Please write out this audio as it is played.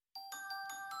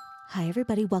Hi,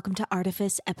 everybody. Welcome to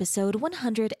Artifice episode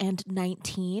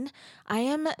 119. I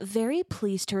am very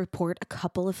pleased to report a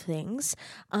couple of things.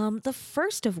 The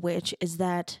first of which is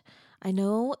that I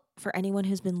know for anyone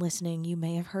who's been listening, you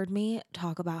may have heard me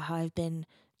talk about how I've been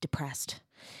depressed.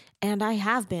 And I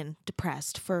have been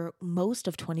depressed for most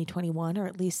of 2021, or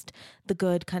at least the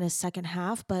good kind of second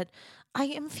half, but I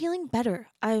am feeling better.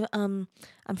 I'm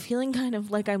feeling kind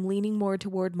of like I'm leaning more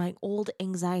toward my old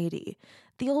anxiety,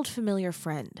 the old familiar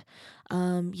friend.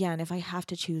 And if I have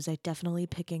to choose, I definitely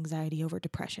pick anxiety over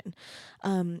depression.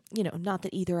 Not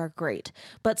that either are great.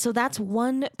 But so that's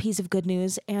one piece of good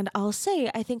news. And I'll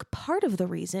say, I think part of the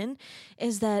reason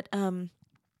is that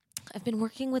I've been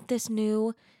working with this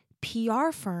new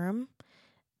PR firm,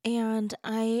 and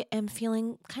I am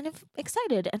feeling kind of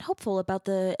excited and hopeful about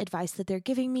the advice that they're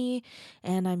giving me,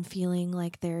 and I'm feeling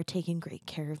like they're taking great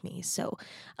care of me. So,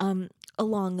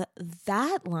 along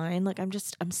that line, I'm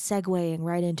segueing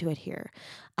right into it here.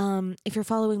 If you're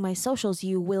following my socials,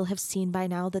 you will have seen by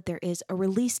now that there is a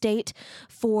release date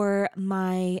for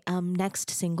my next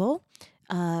single,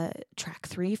 track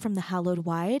 3 from the Hallowed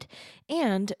Wide,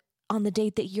 and on the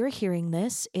date that you're hearing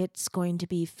this, it's going to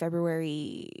be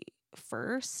February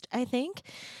 1st, I think.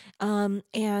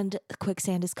 And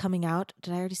Quicksand is coming out.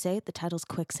 Did I already say it? The title's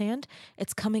Quicksand.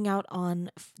 It's coming out on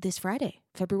this Friday,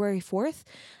 February 4th.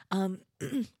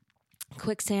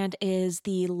 Quicksand is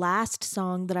the last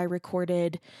song that I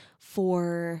recorded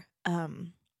for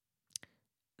the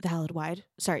Hallowed Wide.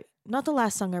 Sorry, not the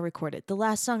last song I recorded. The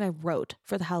last song I wrote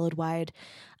for the Hallowed Wide.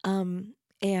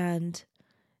 And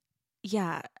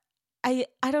yeah, I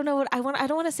don't know what I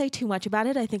don't want to say too much about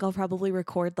it. I think I'll probably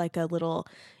record like a little,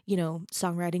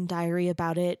 songwriting diary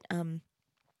about it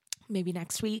maybe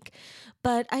next week.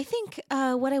 But I think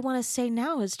what I want to say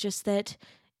now is just that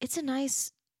it's a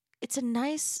nice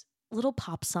little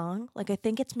pop song. Like, I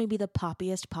think it's maybe the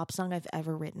poppiest pop song I've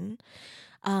ever written.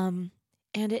 And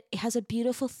it has a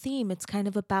beautiful theme. It's kind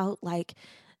of about like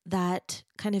that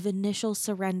kind of initial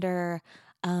surrender,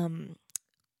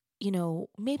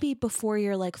 maybe before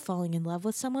you're like falling in love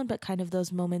with someone, but kind of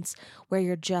those moments where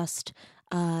you're just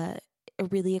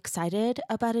really excited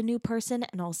about a new person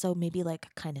and also maybe like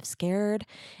kind of scared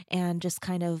and just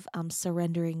kind of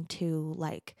surrendering to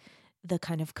like the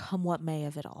kind of come what may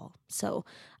of it all. So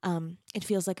it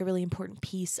feels like a really important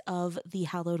piece of the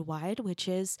Hallowed Wide, which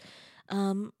is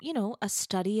a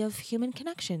study of human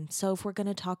connection. So if we're going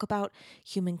to talk about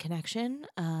human connection,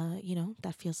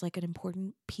 that feels like an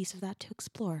important piece of that to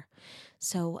explore.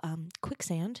 So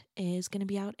Quicksand is going to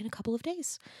be out in a couple of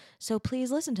days. So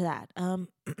please listen to that.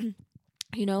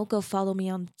 Go follow me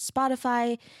on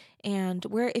Spotify, and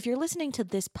if you're listening to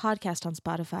this podcast on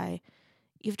Spotify,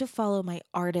 you have to follow my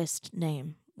artist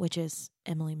name, which is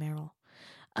Emily Merrill,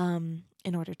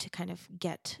 in order to kind of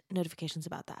get notifications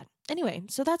about that. Anyway,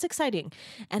 so that's exciting.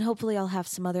 And hopefully I'll have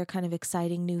some other kind of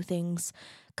exciting new things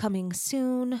coming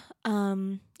soon.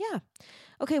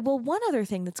 Okay, well, one other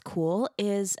thing that's cool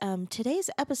is today's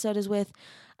episode is with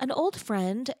an old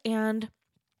friend and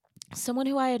someone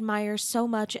who I admire so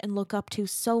much and look up to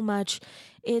so much.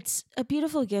 It's a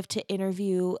beautiful gift to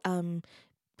interview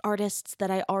artists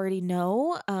that I already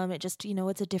know. It just,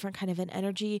 it's a different kind of an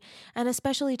energy, and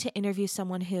especially to interview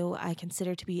someone who I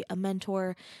consider to be a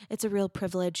mentor. It's a real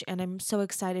privilege, and I'm so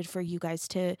excited for you guys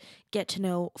to get to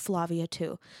know Flavia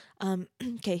too.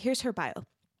 Okay, here's her bio.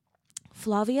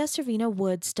 Flavia Servino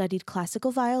Wood studied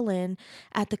classical violin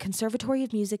at the Conservatory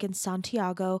of Music in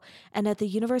Santiago and at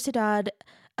the Universidad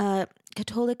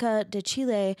Católica de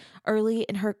Chile Early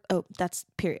in her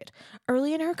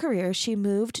career, she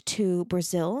moved to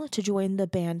Brazil to join the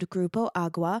band Grupo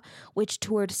Agua, which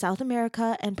toured South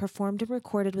America and performed and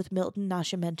recorded with Milton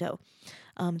Nascimento.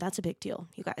 That's a big deal,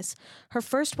 you guys. Her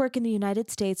first work in the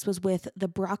United States was with the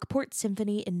Brockport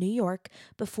Symphony in New York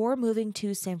before moving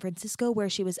to San Francisco, where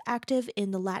she was active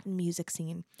in the Latin music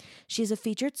scene. She's a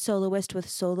featured soloist with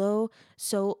Sol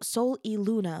y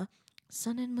Luna,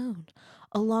 Sun and Moon,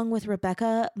 along with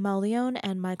Rebecca Mauleon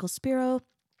and Michael Spiro.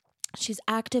 She's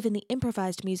active in the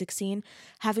improvised music scene,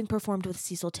 having performed with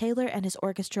Cecil Taylor and his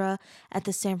orchestra at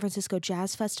the San Francisco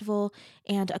Jazz Festival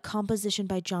and a composition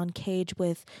by John Cage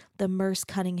with the Merce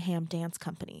Cunningham Dance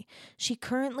Company. She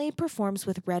currently performs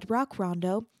with Red Rock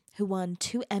Rondo, who won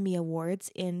 2 Emmy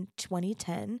Awards in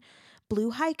 2010,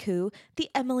 Blue Haiku, the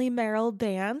Emily Merrill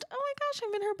Band. Oh my gosh,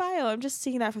 I'm in her bio. I'm just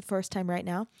seeing that for the first time right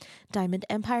now. Diamond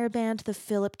Empire Band, the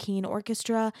Philip Keane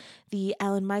Orchestra, the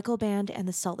Alan Michael Band, and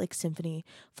the Salt Lake Symphony.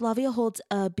 Flavia holds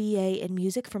a BA in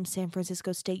music from San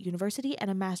Francisco State University and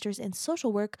a master's in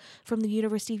social work from the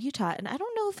University of Utah. And I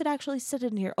don't know if it actually said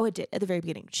it in here. Oh, it did at the very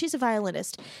beginning. She's a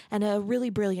violinist and a really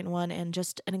brilliant one, and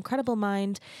just an incredible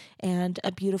mind and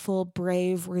a beautiful,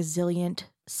 brave, resilient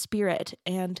spirit.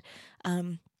 And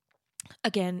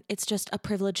again, it's just a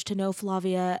privilege to know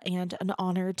Flavia and an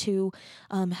honor to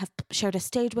have shared a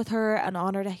stage with her, an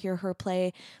honor to hear her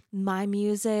play my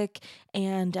music,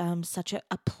 and such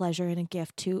a pleasure and a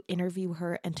gift to interview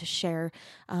her and to share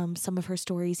some of her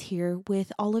stories here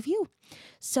with all of you.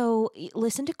 So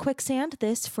listen to Quicksand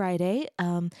this Friday.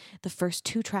 The first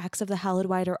 2 tracks of The Hallowed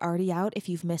White are already out. If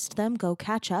you've missed them, go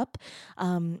catch up.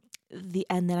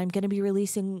 And then I'm going to be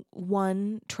releasing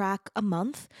 1 track a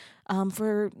month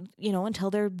for, until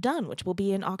they're done, which will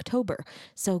be in October.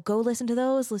 So go listen to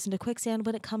those, listen to Quicksand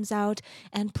when it comes out,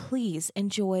 and please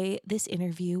enjoy this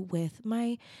interview with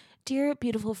my dear,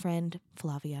 beautiful friend,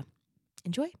 Flavia.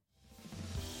 Enjoy.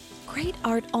 Great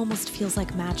art almost feels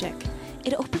like magic.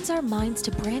 It opens our minds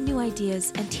to brand new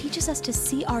ideas and teaches us to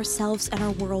see ourselves and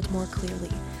our world more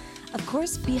clearly. Of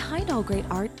course, behind all great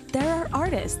art, there are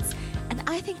artists, and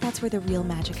I think that's where the real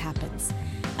magic happens.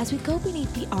 As we go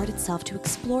beneath the art itself to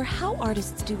explore how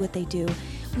artists do what they do,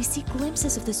 we see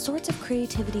glimpses of the sorts of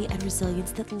creativity and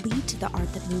resilience that lead to the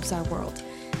art that moves our world.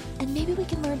 And maybe we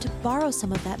can learn to borrow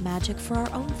some of that magic for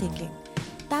our own thinking.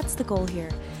 That's the goal here.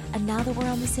 And now that we're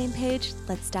on the same page,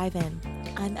 let's dive in.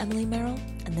 I'm Emily Merrill,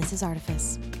 and this is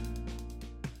Artifice.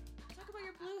 Talk about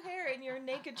your blue hair and your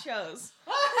naked shows.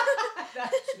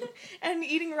 And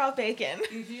eating raw bacon.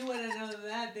 If you want to know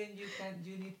that, then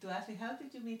you need to ask me, how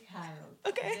did you meet Harold?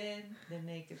 Okay. Then the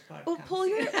naked part Well, comes pull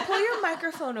your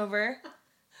microphone over.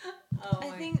 Oh I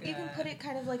my think God. you can put it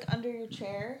kind of like under your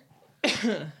chair.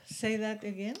 Say that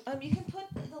again? You can put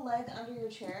the leg under your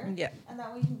chair. Yeah. And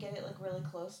that way you can get it like really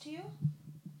close to you.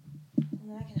 And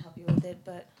then I can help you with it,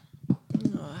 but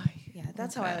yeah,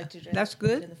 that's how I like to do it. That's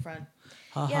good. In the front.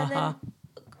 Ha, Yeah, ha,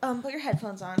 and then put your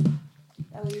headphones on.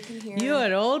 That way you can hear. You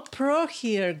are all pro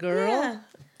here, girl. Yeah.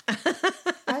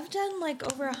 I've done like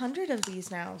over 100 of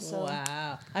these now. So.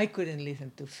 Wow. I couldn't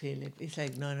listen to Philip. It's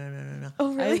like, no.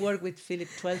 Oh, really? I work with Philip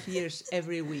 12 years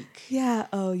every week. Yeah.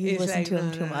 Oh, you listen like, to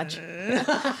him too much.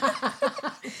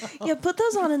 Yeah, put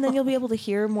those on and then you'll be able to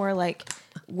hear more like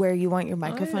where you want your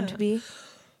microphone to be.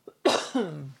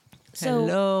 So,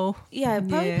 hello. Yeah,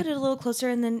 probably put it a little closer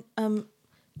and then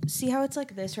see how it's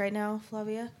like this right now,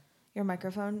 Flavia? Your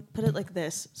microphone? Put it like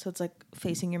this so it's like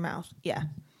facing your mouth. Yeah,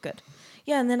 good.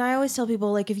 Yeah, and then I always tell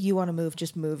people, like, if you want to move,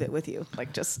 just move it with you.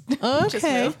 Like, just, just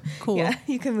move. Cool. Yeah,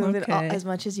 you can move it as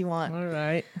much as you want. All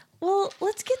right. Well,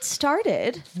 let's get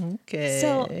started. Okay.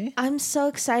 So I'm so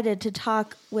excited to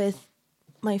talk with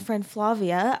my friend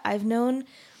Flavia. I've known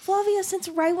Flavia since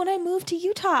right when I moved to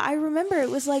Utah. I remember it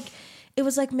was like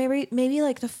maybe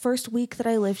like the first week that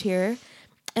I lived here,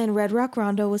 and Red Rock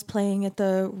Rondo was playing at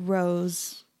the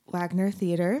Rose Wagner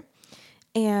Theater.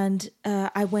 And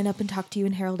I went up and talked to you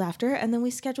and Harold after, and then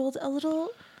we scheduled a little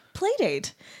play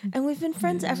date. And we've been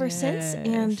friends ever since.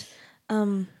 And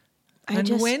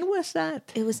when was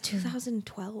that? It was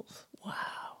 2012. Wow.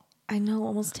 I know,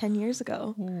 almost 10 years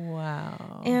ago.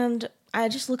 Wow. And I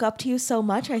just look up to you so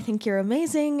much. I think you're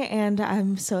amazing, and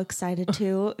I'm so excited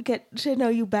to get to know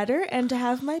you better and to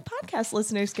have my podcast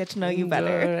listeners get to know you better.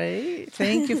 All right.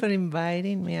 Thank you for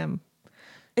inviting me.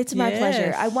 It's my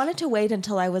pleasure. I wanted to wait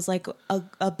until I was like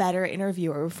a better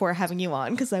interviewer before having you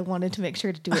on because I wanted to make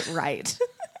sure to do it right.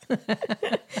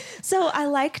 So I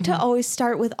like to always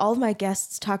start with all of my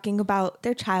guests talking about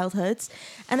their childhoods.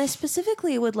 And I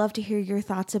specifically would love to hear your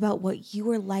thoughts about what you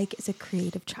were like as a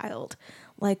creative child.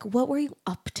 Like, what were you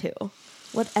up to?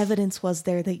 What evidence was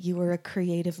there that you were a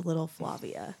creative little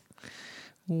Flavia?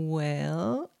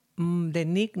 Well, the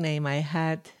nickname I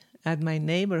had at my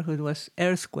neighborhood was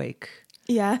Earthquake.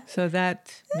 Yeah. So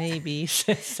that maybe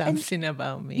says something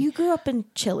about me. You grew up in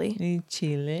Chile. In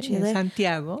Chile. In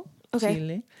Santiago,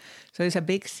 Chile. So it's a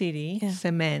big city,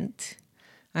 cement,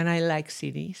 and I like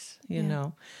cities, you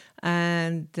know.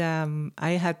 And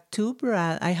I have two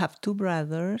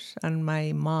brothers and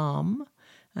my mom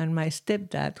and my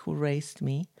stepdad who raised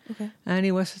me. Okay. And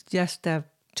it was just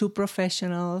two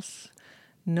professionals,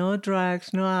 no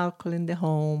drugs, no alcohol in the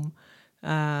home.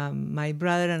 My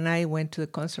brother and I went to the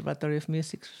Conservatory of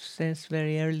Music since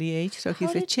very early age, so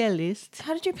he's a cellist.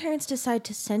 How did your parents decide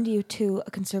to send you to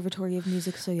a Conservatory of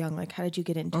Music so young? Like, how did you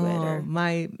get into it? Or?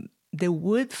 The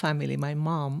Wood family, my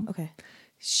mom,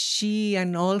 she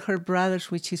and all her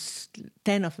brothers, which is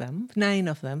 9 of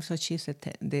them, so she's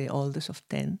the oldest of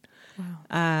 10.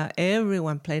 Wow.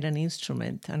 Everyone played an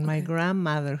instrument. And my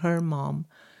grandmother, her mom,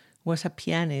 was a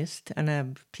pianist and a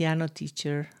piano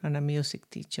teacher and a music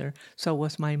teacher. So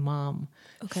was my mom.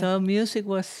 Okay. So music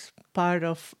was part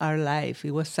of our life.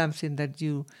 It was something that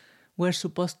you were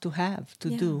supposed to have, to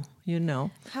do, you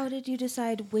know. How did you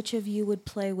decide which of you would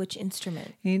play which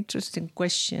instrument? Interesting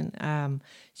question.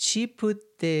 She put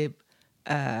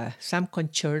some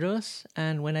concertos,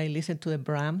 and when I listened to the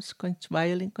Brahms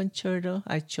violin concerto,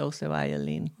 I chose the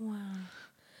violin. Wow.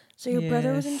 So your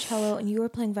brother was in cello and you were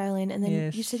playing violin, and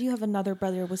then you said you have another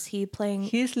brother. Was he playing?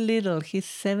 He's little. He's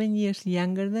 7 years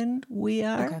younger than we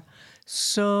are. Okay.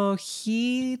 So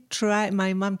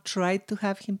my mom tried to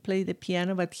have him play the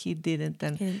piano, but he didn't.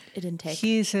 And it didn't take.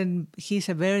 He's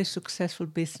a very successful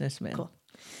businessman. Cool.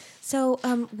 So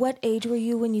what age were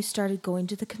you when you started going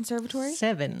to the conservatory?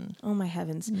 7. Oh, my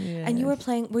heavens. Yes. And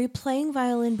were you playing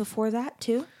violin before that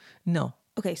too? No.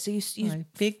 Okay, so you I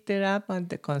picked it up at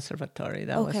the conservatory.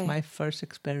 That was my first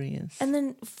experience. And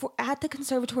then at the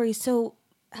conservatory, so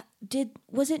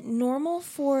was it normal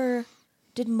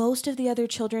did most of the other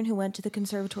children who went to the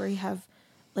conservatory have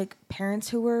like parents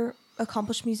who were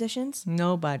accomplished musicians?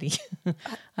 Nobody.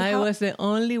 I was the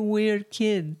only weird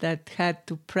kid that had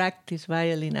to practice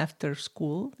violin after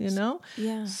school, you know?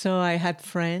 Yeah. So I had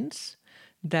friends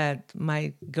that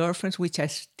my girlfriends, which are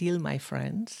still my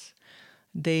friends,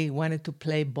 they wanted to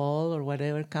play ball or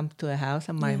whatever, come to the house,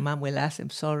 and my mom will ask them,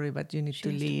 sorry, but you need to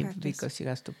leave because she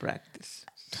has to practice.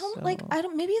 Tell me,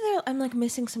 I'm like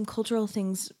missing some cultural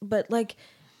things, but like,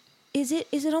 is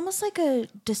it almost like a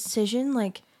decision,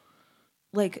 like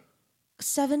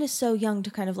 7 is so young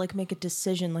to kind of like make a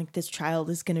decision, like this child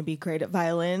is going to be great at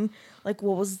violin. Like,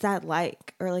 what was that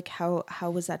like? Or like, how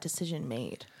was that decision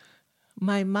made?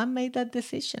 My mom made that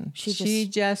decision. She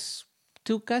just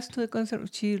took us to the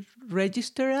concert. She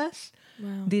registered us.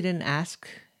 Wow. Didn't ask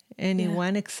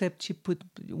anyone except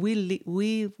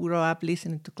we grew up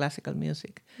listening to classical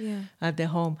music at the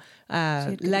home.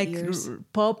 Like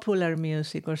popular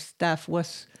music or stuff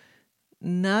was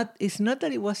not, it's not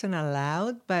that it wasn't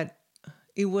allowed, but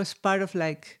it was part of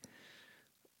it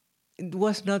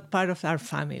was not part of our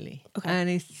family. Okay. And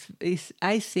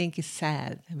I think it's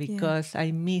sad because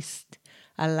I missed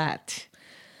a lot.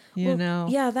 You know?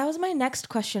 Yeah, that was my next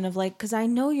question of like, because I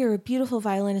know you're a beautiful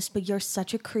violinist, but you're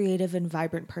such a creative and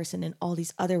vibrant person in all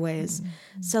these other ways.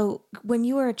 Mm-hmm. So when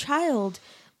you were a child,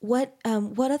 what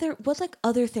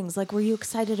other things? Like, were you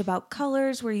excited about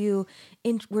colors? Were you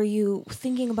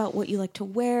thinking about what you like to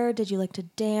wear? Did you like to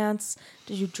dance?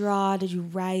 Did you draw? Did you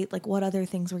write? Like, what other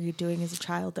things were you doing as a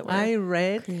child that were I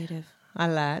read creative? A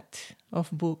lot of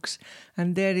books,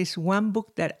 and there is one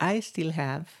book that I still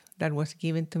have that was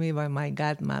given to me by my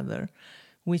godmother,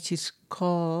 which is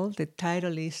called, the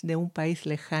title is De un país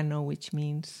lejano, which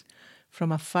means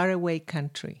from a faraway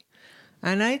country.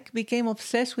 And I became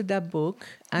obsessed with that book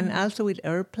and also with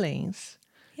airplanes.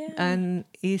 Yeah. And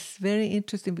it's very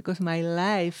interesting because my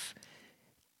life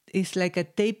is like a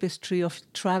tapestry of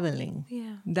traveling.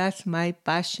 Yeah. That's my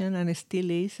passion, and it still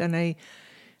is. And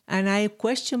I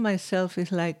question myself,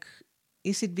 is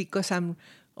it because I'm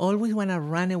always want to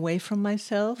run away from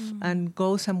myself and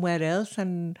go somewhere else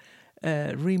and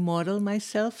remodel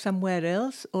myself somewhere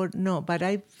else, or no? But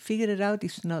I figured it out.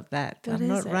 It's not that. I'm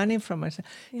not running from myself.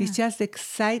 Yeah. It's just the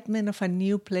excitement of a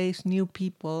new place, new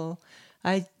people.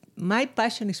 My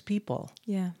passion is people.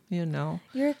 Yeah. You know.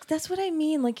 That's what I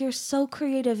mean. Like, you're so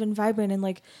creative and vibrant, and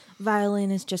like violin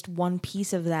is just one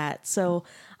piece of that. So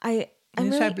I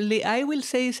will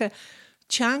say it's a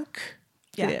chunk.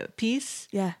 Piece,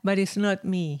 but it's not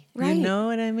me. Right. You know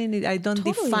what I mean? I don't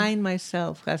define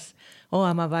myself as,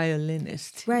 I'm a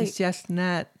violinist. Right. It's just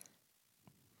not.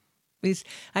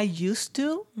 I used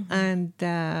to, and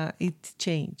it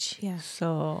changed. Yeah.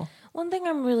 So one thing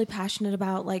I'm really passionate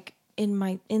about, like in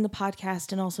the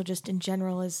podcast and also just in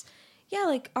general, is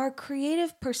like our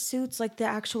creative pursuits, like the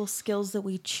actual skills that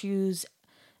we choose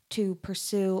to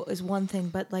pursue is one thing,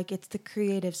 but like it's the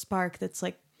creative spark that's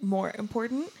like more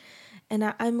important.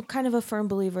 And I'm kind of a firm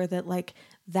believer that like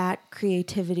that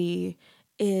creativity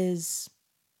is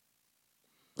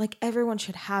like everyone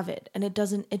should have it, and it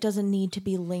doesn't need to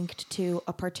be linked to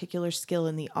a particular skill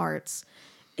in the arts.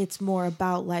 It's more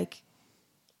about like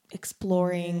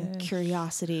exploring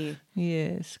curiosity.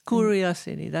 Yes,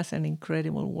 curiosity. That's an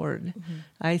incredible word. Mm-hmm.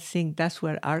 I think that's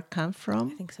where art comes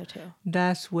from. I think so too.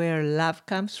 That's where love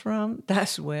comes from.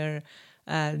 That's where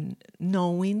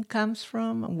knowing comes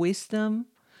from, wisdom.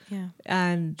 Yeah.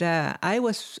 And I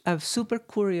was a super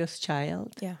curious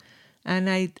child. Yeah. And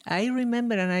I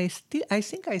remember, and I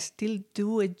think I still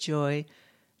do enjoy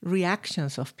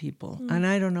reactions of people. And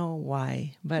I don't know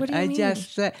why, but I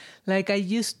just, like I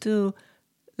used to,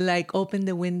 like open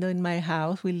the window in my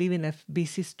house. We live in a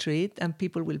busy street and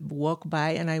people will walk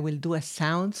by and I will do a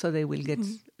sound so they will get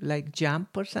like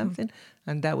jump or something.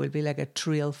 And that will be like a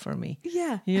thrill for me.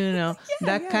 Yeah. You know,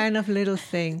 kind of little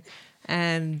thing.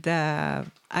 And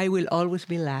I will always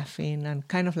be laughing and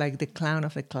kind of like the clown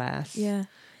of the class. Yeah.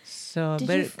 So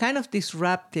very kind of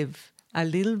disruptive a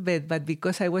little bit, but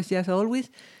because I was just always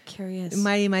curious,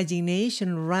 my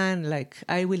imagination ran, like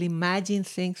I will imagine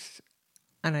things.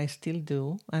 And I still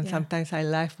do. And sometimes I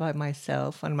laugh by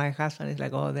myself. And my husband is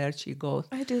like, oh, there she goes.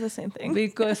 I do the same thing.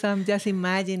 Because I'm just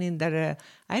imagining that,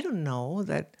 I don't know,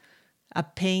 that a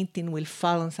painting will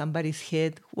fall on somebody's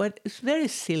head. It's very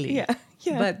silly.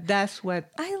 Yeah. But that's what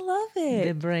I love it.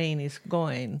 The brain is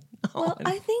going on. Well,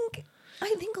 I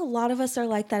think a lot of us are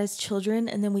like that as children,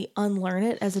 and then we unlearn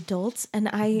it as adults. And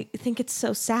I think it's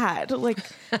so sad. Like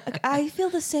I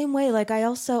feel the same way. Like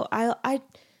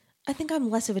I think I'm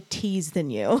less of a tease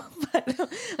than you,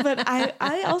 but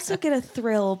I also get a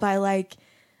thrill by like,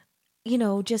 you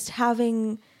know, just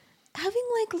having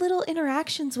like little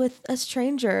interactions with a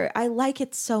stranger. I like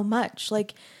it so much.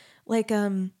 Like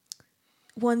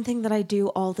one thing that I do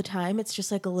all the time, it's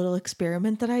just like a little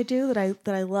experiment that I do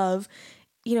that I love,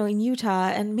 you know, in Utah,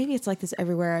 and maybe it's like this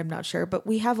everywhere, I'm not sure, but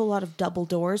we have a lot of double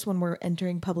doors when we're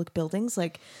entering public buildings.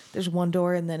 Like there's one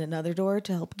door and then another door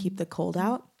to help keep the cold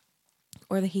out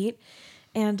or the heat.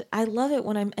 And I love it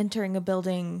when I'm entering a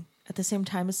building at the same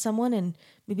time as someone and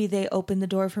maybe they open the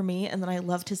door for me, and then I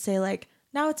love to say like,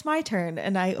 now it's my turn,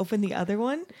 and I open the other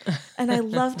one. And I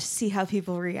love to see how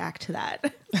people react to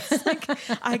that. It's like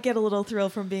I get a little thrill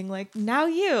from being like, now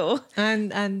you.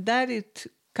 And that it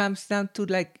comes down to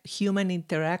like human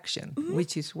interaction,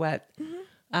 which is what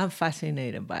I'm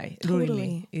fascinated by. Totally.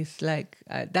 Really. It's like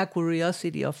that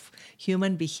curiosity of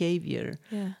human behavior.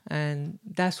 Yeah. And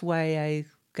that's why I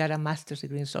got a master's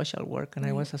degree in social work, and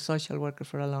I was a social worker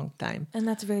for a long time. And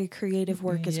that's very creative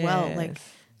work as well. Like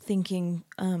thinking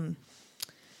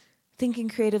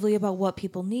creatively about what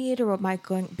people need or what might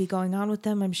be going on with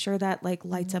them. I'm sure that like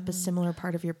lights up a similar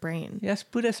part of your brain.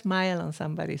 Just put a smile on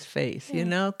somebody's face, you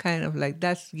know, kind of like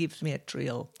that gives me a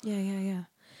thrill. Yeah.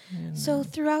 So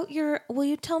throughout will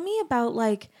you tell me about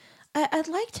like, I'd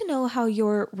like to know how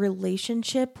your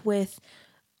relationship with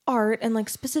art and like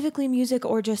specifically music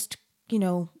or just, you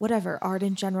know, whatever, art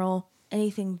in general,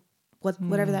 anything,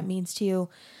 whatever that means to you,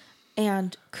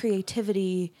 and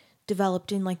creativity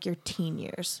developed in like your teen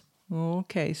years.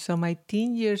 Okay, so my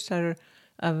teen years are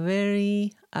a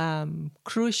very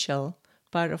crucial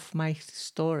part of my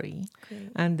story. Great.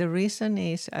 And the reason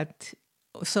is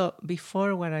so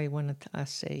before what I wanted to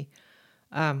say,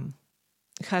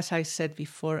 as I said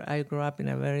before, I grew up in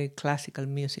a very classical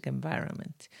music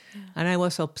environment. Yeah. And I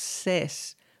was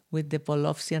obsessed with the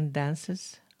Polovtsian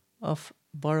dances of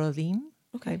Borodin,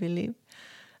 I believe.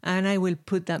 And I will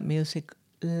put that music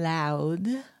loud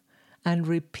and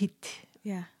repeat.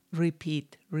 Yeah.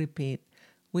 Repeat.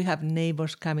 We have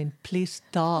neighbors coming. Please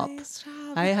stop.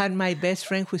 I had my best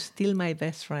friend who's still my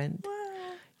best friend. Wow.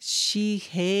 She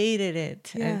hated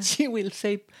it. Yeah. And she will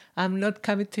say, I'm not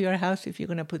coming to your house if you're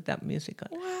going to put that music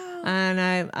on. Wow. And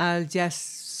I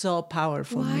just so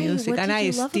powerful music. What and I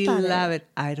still love it.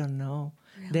 I don't know.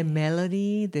 Really? The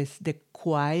melody, the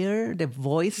choir, the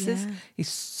voices is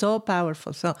so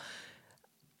powerful. So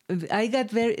I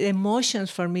got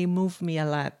emotions for me move me a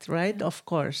lot, right? Yeah. Of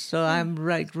course. So I'm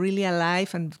like really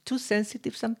alive and too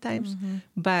sensitive sometimes. Mm-hmm.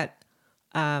 But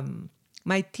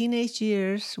my teenage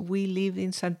years, we lived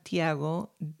in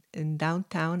Santiago, in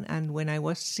downtown. And when I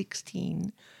was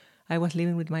 16, I was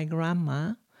living with my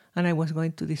grandma. And I was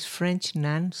going to this French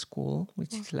nun school,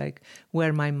 which is like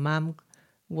where my mom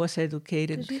was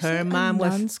educated. Her mom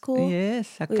was nun school?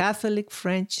 Yes, a Catholic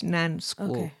French nun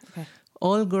school. Okay.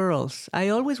 All girls. I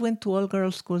always went to all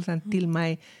girls schools until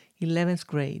my 11th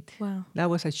grade. Wow.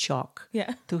 That was a shock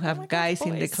to have guys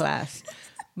in the class.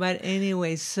 But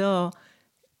anyway, so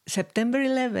September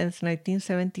 11th,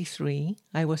 1973,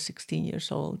 I was 16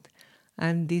 years old.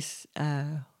 And this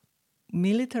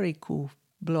military coup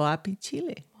blew up in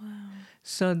Chile. Wow.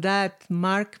 So that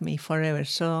marked me forever.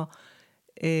 So,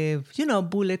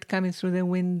 bullet coming through the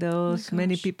windows,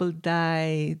 many people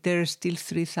die. There are still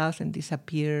 3,000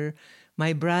 disappear.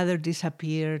 My brother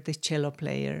disappeared, the cello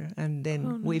player, and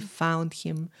then we found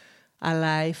him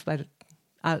alive, but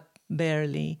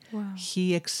barely. Wow.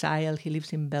 He exiled. He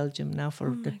lives in Belgium now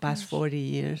for the past 40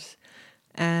 years.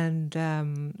 And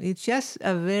it's just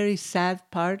a very sad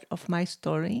part of my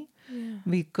story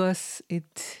because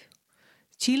it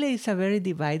Chile is a very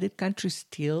divided country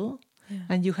still. Yeah.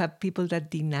 And you have people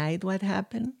that denied what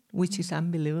happened, which is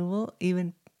unbelievable.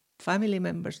 Even family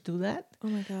members do that. Oh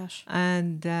my gosh.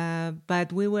 And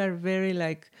but we were very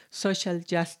like social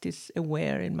justice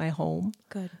aware in my home.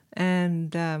 Good.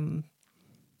 And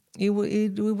it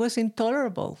was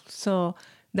intolerable. So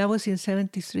that was in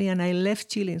 1973, and I left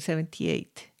Chile in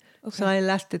 1978. Okay. So I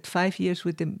lasted 5 years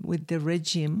with the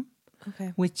regime,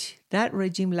 which that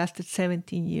regime lasted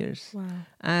 17 years. Wow.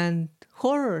 And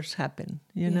horrors happen,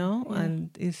 you know, and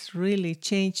it's really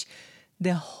changed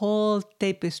the whole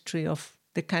tapestry of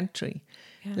the country.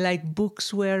 Yeah. Like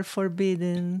books were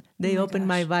forbidden. They opened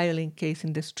my violin case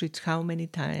in the streets how many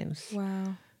times?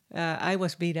 Wow. I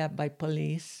was beat up by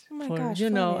police. Oh my gosh. You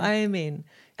know, I mean,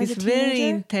 as it's very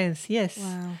intense. Yes.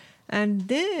 Wow. And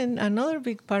then another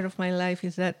big part of my life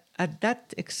is that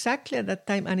exactly at that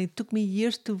time, and it took me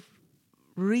years to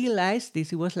realize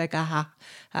this. It was like a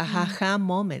ha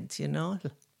moment, you know,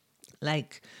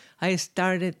 like I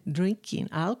started drinking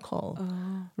alcohol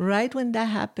right when that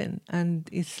happened, and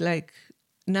it's like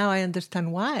now I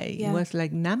understand why. It was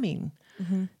like numbing.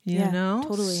 You know?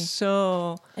 Totally.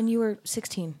 So. And you were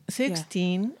 16.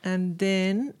 16. And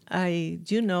then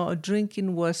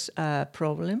drinking was a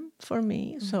problem for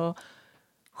me. So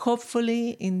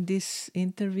hopefully in this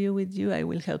interview with you, I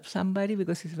will help somebody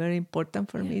because it's very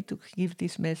important for me to give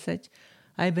this message.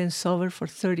 I've been sober for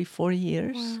 34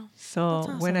 years. Wow. So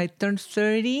awesome. When I turned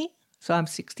 30, so I'm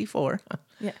 64.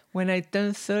 Yeah. When I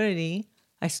turned 30,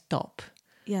 I stopped.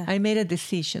 Yeah. I made a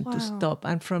decision to stop.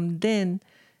 And from then,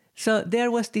 so there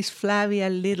was this Flavia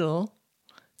little,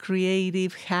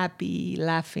 creative, happy,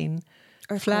 laughing,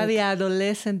 Flavia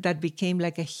adolescent that became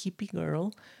like a hippie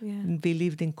girl and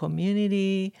believed in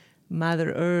community,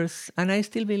 Mother Earth, and I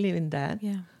still believe in that.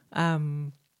 Yeah.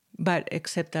 But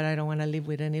except that I don't want to live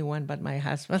with anyone but my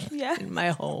husband in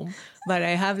my home. But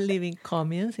I have living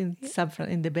communes in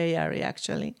the Bay Area,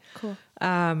 actually. Cool.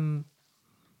 And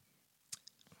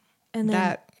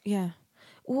then,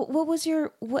 what was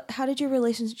how did your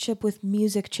relationship with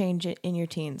music change in your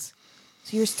teens?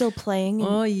 So you're still playing?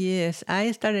 Oh, yes.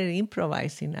 I started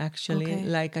improvising, actually.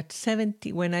 Like at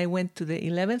 17, when I went to the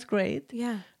 11th grade,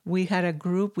 we had a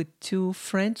group with 2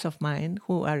 friends of mine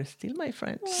who are still my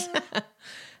friends.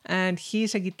 And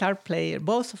he's a guitar player.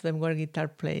 Both of them were guitar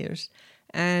players.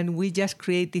 And we just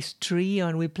create this trio,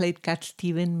 and we played Cat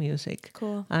Stevens music.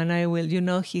 Cool. And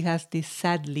he has this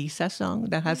Sad Lisa song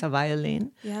that has a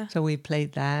violin. Yeah. So we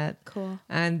played that. Cool.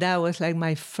 And that was like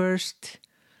my first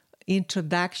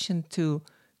introduction to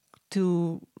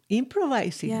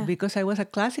improvising because I was a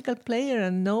classical player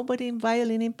and nobody in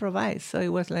violin improvised. So it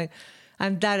was like,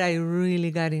 and that I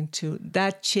really got into.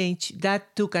 That changed,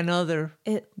 that took another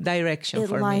direction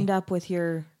for me. It lined up with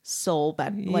your soul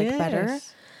better.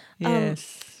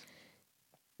 Yes.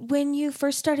 When you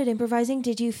first started improvising,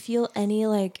 did you feel any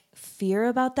like fear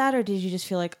about that, or did you just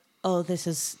feel like, oh, this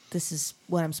is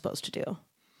what I'm supposed to do?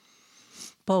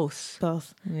 Both.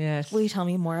 Yes. Will you tell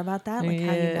me more about that? Like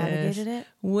how you navigated it?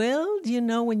 Well,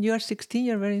 when you're 16,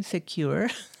 you're very insecure.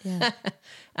 Yeah.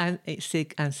 and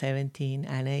 17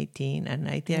 and 18 and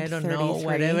 19, I don't know,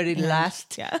 whatever it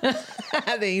lasts. Yeah.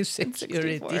 The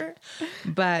insecurity.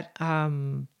 But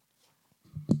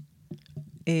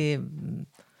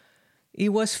it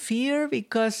was fear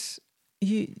because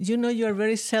you're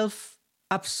very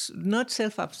not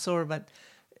self-absorbed, but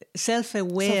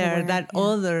self-aware that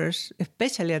others,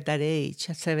 especially at that age,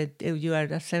 you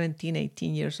are 17,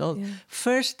 18 years old,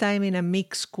 first time in a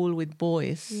mixed school with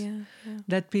boys,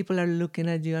 that people are looking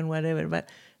at you and whatever.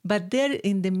 But there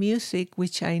in the music,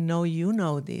 which I know you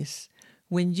know this,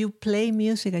 when you play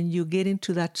music and you get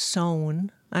into that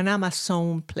zone, and I'm a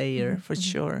zone player for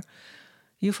sure,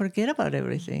 you forget about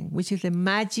everything, which is the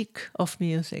magic of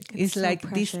music. It's so like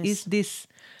precious. This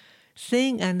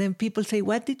thing, and then people say,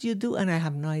 what did you do? And I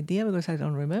have no idea because I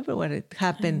don't remember what it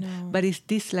happened. But it's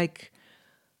this like,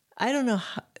 I don't know,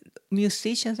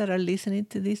 musicians that are listening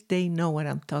to this, they know what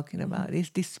I'm talking about. It's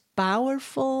this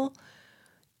powerful,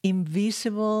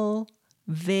 invisible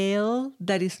veil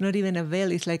that is not even a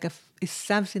veil. It's like it's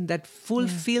something that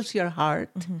fulfills your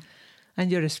heart and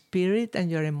your spirit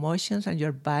and your emotions and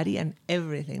your body and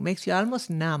everything. Makes you almost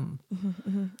numb.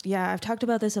 Yeah, I've talked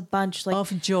about this a bunch. Like,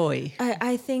 of joy.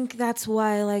 I think that's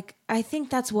why,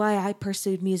 I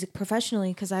pursued music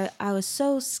professionally, because I was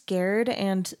so scared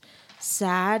and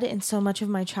sad in so much of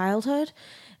my childhood,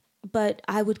 but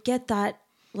I would get that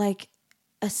like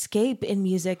escape in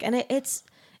music, and it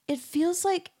feels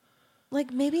like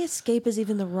like maybe escape is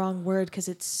even the wrong word because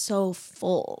it's so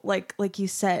full, like you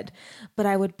said. But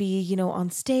I would be, you know, on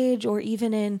stage or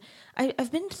even in.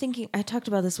 I've been thinking. I talked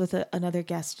about this with another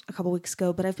guest a couple weeks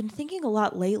ago, but I've been thinking a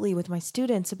lot lately with my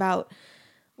students about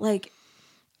like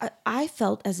I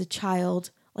felt as a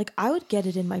child like I would get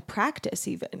it in my practice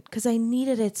even because I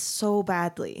needed it so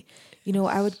badly. You know,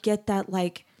 I would get that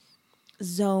like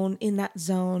zone,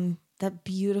 that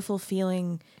beautiful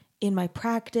feeling in my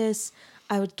practice.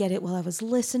 I would get it while I was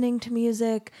listening to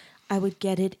music. I would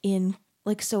get it in,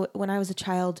 like, so when I was a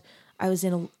child, I was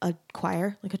in a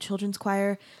choir, like a children's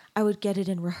choir. I would get it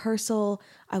in rehearsal.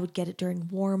 I would get it during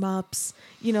warm-ups.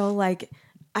 You know, like,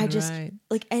 I just,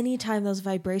 like, anytime those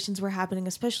vibrations were happening,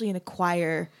 especially in a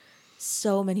choir,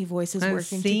 so many voices and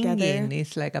working singing together.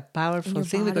 Is like a powerful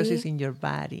thing because it's in your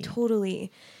body.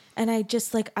 Totally. And I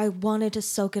just, like, I wanted to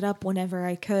soak it up whenever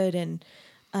I could. And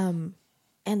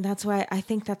that's why I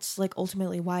think that's like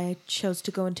ultimately why I chose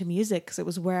to go into music, because it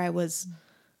was where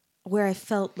I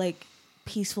felt like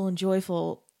peaceful and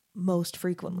joyful most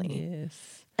frequently.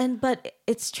 Yes. But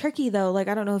it's tricky though. Like,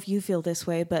 I don't know if you feel this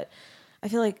way, but I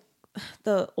feel like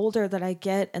the older that I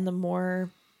get and the more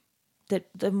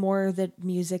that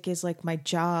music is like my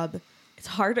job, it's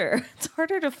harder. It's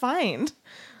harder to find.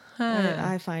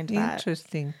 I find that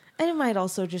interesting. And it might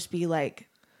also just be like,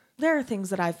 there are things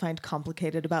that I find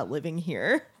complicated about living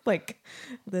here, like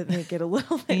that make it a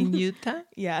little bit... In Utah?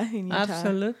 Yeah, in Utah.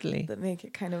 Absolutely. That make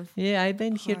it kind of Yeah, I've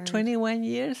been hard. here 21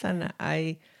 years and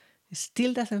I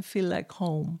still doesn't feel like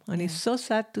home. And it's so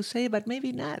sad to say, but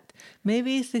maybe not.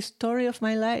 Maybe it's the story of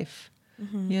my life.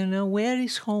 Mm-hmm. You know, where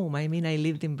is home? I mean, I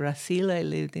lived in Brazil, I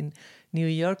lived in New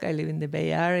York, I live in the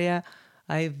Bay Area,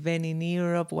 I've been in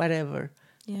Europe, whatever.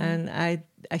 Yeah. And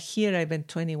here I've been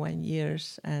 21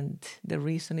 years, and the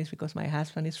reason is because my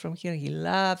husband is from here. He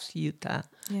loves Utah.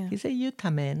 Yeah. He's a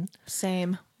Utah man.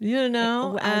 Same. You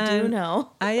know. I do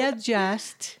know. I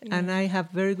adjust, and I have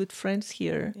very good friends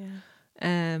here.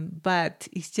 Yeah. But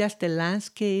it's just the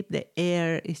landscape, the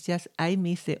air. It's just, I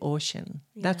miss the ocean.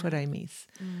 Yeah. That's what I miss.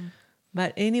 Mm.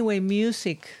 But anyway,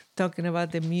 music, talking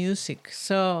about the music.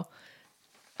 So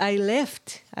I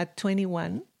left at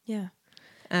 21. Yeah.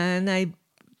 And I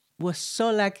was so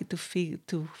lucky to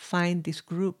find this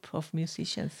group of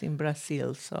musicians in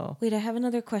Brazil. So wait, I have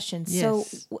another question.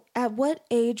 Yes. So at what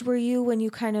age were you when you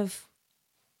kind of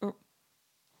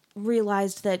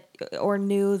realized that or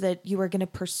knew that you were going to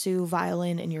pursue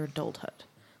violin in your adulthood?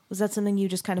 Was that something you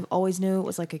just kind of always knew? It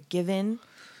was like a given?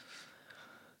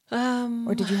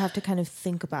 Or did you have to kind of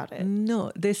think about it?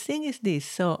 No, the thing is this.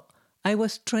 So I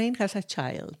was trained as a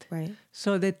child. Right.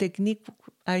 So the technique,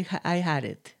 I had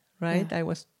it, right? Yeah. I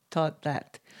was taught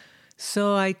that.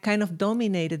 So I kind of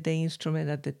dominated the instrument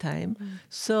at the time. Mm.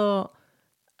 So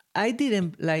I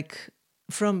didn't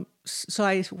so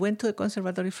I went to the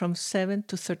conservatory from 7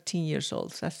 to 13 years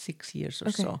old. So that's 6 years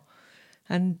or so.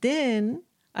 And then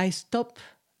I stopped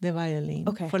the violin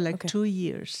for 2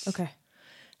 years. Okay.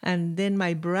 And then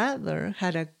my brother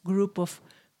had a group of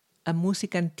a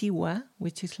Música Antigua,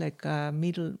 which is like a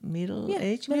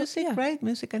middle-age music, right?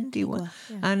 Música Antigua.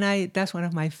 Yeah. And that's one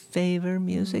of my favorite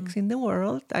musics in the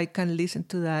world. I can listen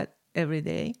to that every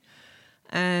day.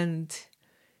 And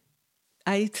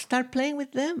I start playing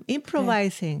with them,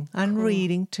 improvising and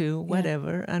reading too,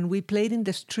 whatever. Yeah. And we played in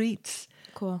the streets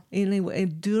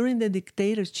during the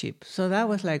dictatorship. So that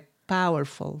was like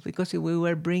powerful because we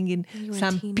were bringing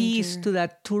some peace to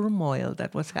that turmoil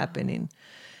that was happening.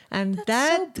 And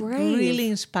that so really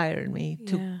inspired me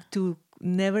to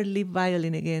never leave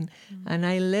violin again. Mm. And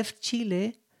I left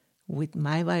Chile with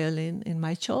my violin in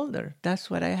my shoulder. That's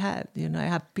what I had. You know, I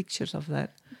have pictures of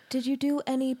that. Did you do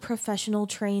any professional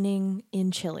training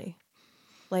in Chile?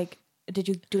 Like, did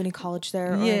you do any college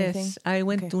there or anything? Yes, I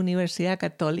went to Universidad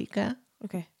Católica.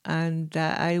 Okay. And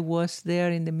I was there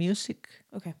in the music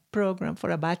program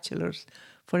for a bachelor's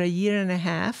for a year and a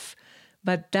half.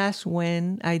 But that's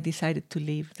when I decided to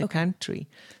leave the country.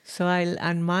 So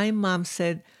and my mom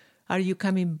said, "Are you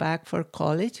coming back for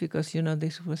college? Because you know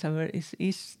this was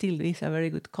it still is a very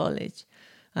good college."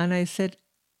 And I said,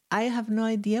 "I have no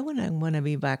idea when I'm gonna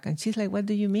be back." And she's like, "What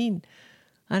do you mean?"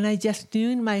 And I just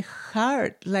knew in my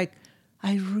heart, like,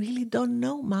 I really don't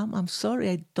know, Mom. I'm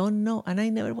sorry, I don't know. And I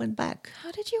never went back.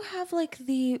 How did you have like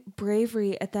the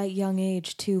bravery at that young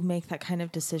age to make that kind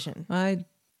of decision?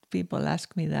 People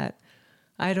ask me that.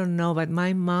 I don't know, but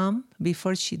my mom,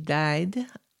 before she died,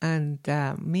 and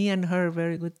me and her,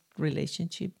 very good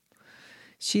relationship,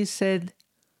 she said,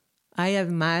 I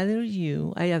admire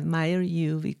you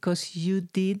because you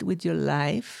did with your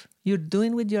life, you're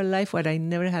doing with your life what I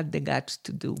never had the guts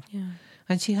to do. Yeah.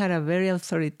 And she had a very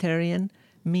authoritarian,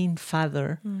 mean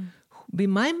father,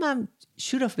 My mom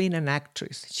should have been an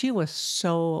actress. She was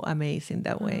so amazing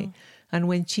that way. And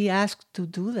when she asked to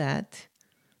do that,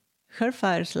 her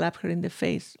father slapped her in the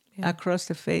face, across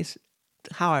the face,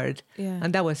 hard.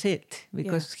 And that was it,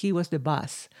 because he was the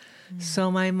boss.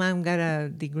 So my mom got a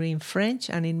degree in French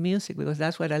and in music, because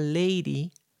that's what a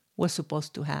lady was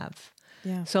supposed to have.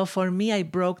 So for me, I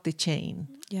broke the chain.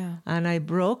 And I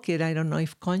broke it, I don't know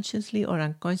if consciously or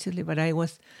unconsciously, but I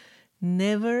was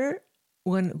never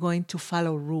going to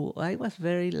follow rules. I was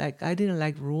very I didn't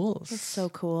like rules. That's so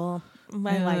cool.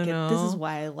 I like it. This is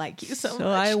why I like you so much. So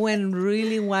I went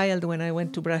really wild when I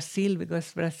went to Brazil,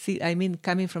 because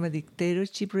coming from a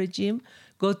dictatorship regime,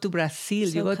 go to Brazil.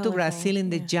 So you go to Brazil in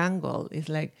the jungle. It's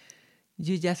like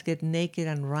you just get naked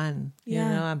and run,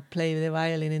 and play the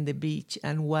violin in the beach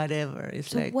and whatever. It's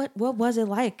so what was it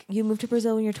like? You moved to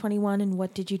Brazil when you're 21, and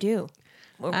what did you do?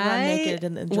 What I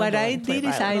did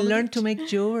is I learned to make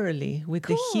jewelry with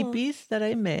the hippies that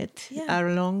I met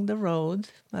along the road,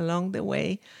 along the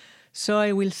way. So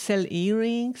I will sell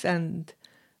earrings and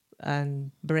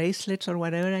bracelets or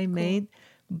whatever I made.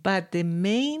 But the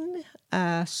main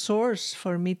source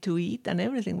for me to eat and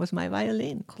everything was my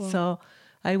violin. So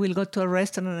I will go to a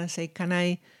restaurant and say, can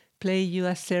I play you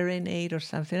a serenade or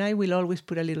something? I will always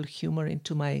put a little humor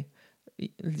into my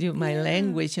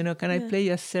language. Can I play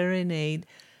you a serenade?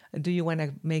 Do you want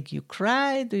to make you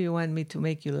cry? Do you want me to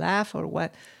make you laugh or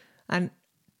what? And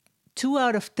 2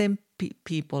 out of 10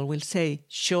 people will say,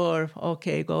 sure,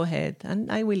 okay, go ahead.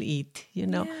 And I will eat,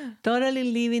 totally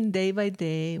living day by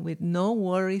day with no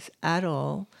worries at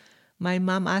all. My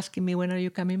mom asking me, when are you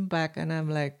coming back? And I'm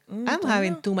like, I'm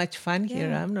having too much fun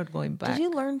here. I'm not going back. Did you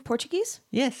learn Portuguese?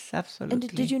 Yes, absolutely.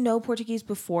 And did you know Portuguese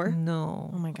before? No.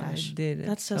 Oh my gosh. I didn't.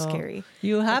 That's so scary.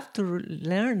 You have to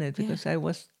learn it, because I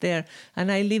was there.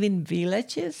 And I live in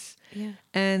villages.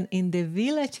 And in the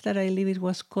village that I live, it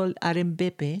was called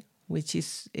Arembepe, which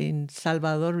is in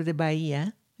Salvador de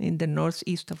Bahia, in the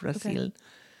northeast of Brazil.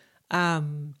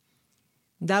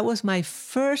 That was my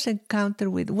first encounter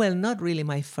with, well, not really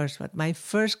my first, but my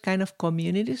first kind of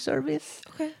community service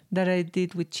that I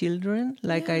did with children.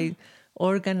 I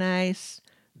organized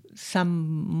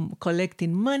some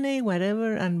collecting money,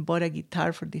 whatever, and bought a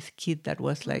guitar for this kid that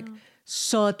was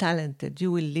so talented.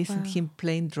 You will listen to him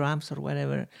playing drums or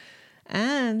whatever.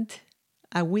 And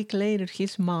a week later,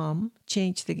 his mom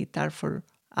changed the guitar for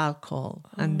alcohol.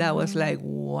 And that was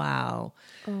wow.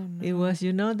 Oh, no. It was,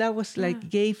 that was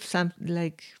gave some,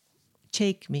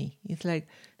 shake me. It's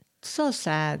so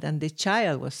sad. And the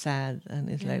child was sad. And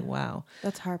it's wow.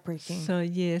 That's heartbreaking. So,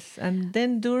 yes. And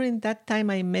then during that time,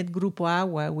 I met Grupo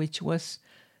Agua, which was,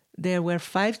 there were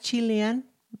 5 Chilean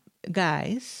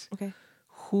guys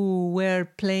who were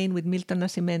playing with Milton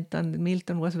Nascimento, and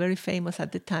Milton was very famous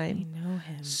at the time. I know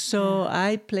him. So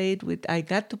I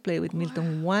got to play with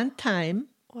Milton one time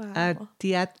at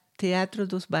Teatro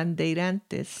dos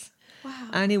Bandeirantes. Wow.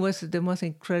 And it was the most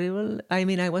incredible.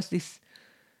 I was this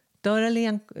totally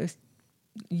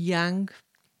young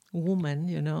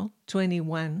woman,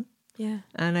 21. Yeah.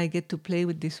 And I get to play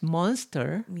with this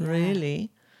monster,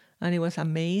 really. And it was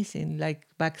amazing,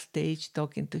 backstage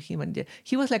talking to him. And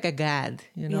he was like a god,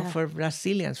 for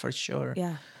Brazilians, for sure.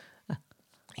 Yeah.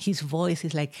 His voice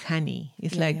is like honey.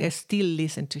 It's I still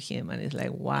listen to him, and it's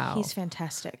wow. He's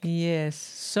fantastic. Yes.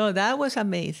 So that was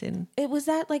amazing. Was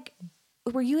that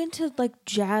were you into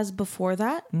jazz before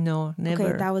that? No, never.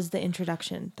 Okay, that was the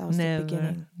introduction. That was the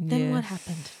beginning. Then what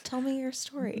happened? Tell me your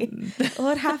story.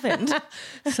 What happened?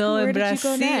 So where in did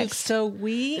Brazil, you go next?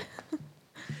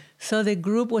 So the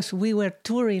group we were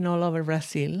touring all over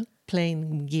Brazil,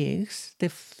 playing gigs, the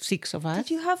 6 of us.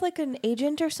 Did you have an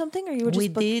agent or something? Or you were just We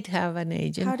did have an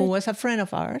agent who was a friend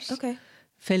of ours. Okay.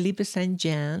 Felipe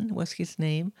Saint-Jean was his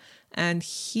name. And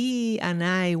he and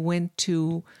I went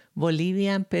to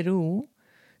Bolivia and Peru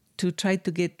to try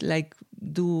to get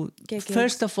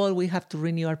first of all, we have to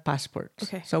renew our passports.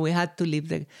 Okay. So we had to leave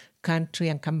the country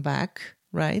and come back,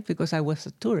 right? Because I was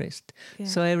a tourist. Yeah.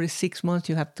 So every 6 months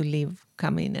you have to leave,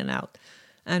 come in and out.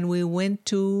 And we went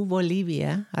to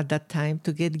Bolivia at that time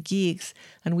to get gigs.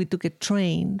 And we took a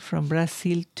train from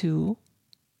Brazil to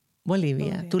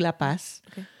Bolivia, to La Paz.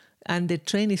 Okay. And the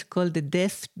train is called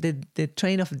the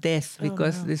train of death,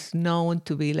 because it's known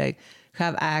to be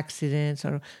have accidents,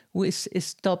 or we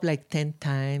stop 10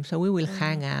 times. So we will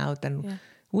hang out, and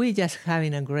we're just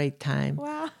having a great time.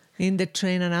 Wow. In the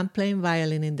train, and I'm playing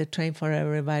violin in the train for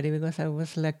everybody, because I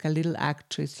was like a little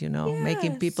actress,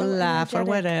 making people laugh or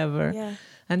whatever. Yeah.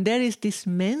 And there is this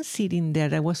man sitting there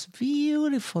that was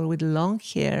beautiful with long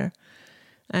hair.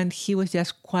 And he was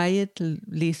just quiet,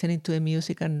 listening to the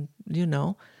music, and,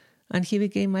 and he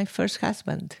became my first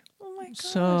husband. Oh my gosh.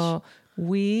 So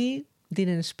We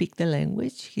didn't speak the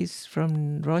language. He's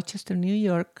from Rochester, New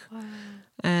York. Wow.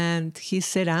 And he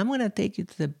said, I'm going to take you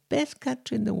to the best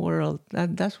country in the world.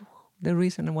 And that's the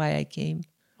reason why I came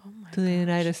to the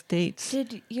United States.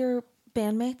 Did your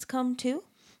bandmates come too?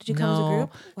 Did you come as a group?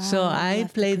 Wow, so I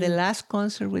played the last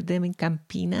concert with them in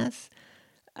Campinas,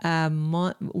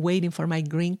 waiting for my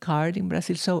green card in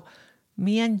Brazil. So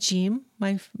me and Jim,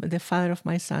 the father of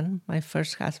my son, my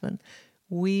first husband,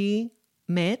 we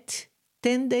met.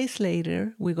 10 days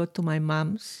later, we got to my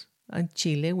mom's in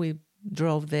Chile. We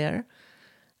drove there.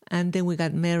 And then we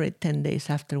got married 10 days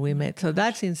after we met. So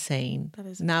that's insane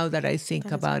now that I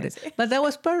think about it. But that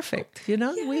was perfect. You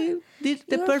know, we did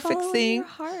the perfect thing. Your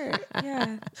heart.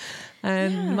 Yeah.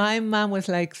 And my mom was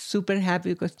like super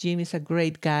happy because Jim is a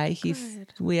great guy.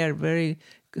 We are very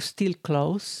still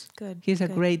close. Good. He's a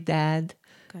great dad.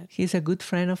 Good. He's a good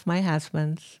friend of my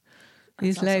husband's.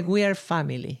 It's awesome. Like we are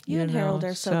family. You and Harold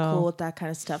are so cool with that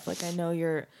kind of stuff. Like I know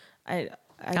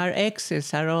our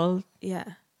exes are all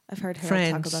I've heard Harold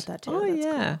friends. Talk about that too. Oh, that's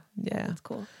yeah. Cool. Yeah. That's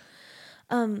cool.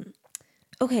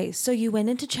 Okay, so you went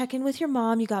in to check in with your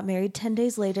mom. You got married 10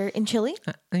 days later in Chile?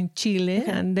 In Chile,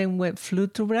 and then flew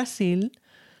to Brazil,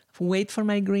 wait for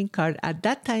my green card. At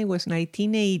that time, it was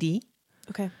 1980.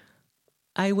 Okay.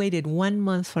 I waited 1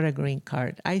 month for a green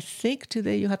card. I think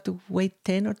today you have to wait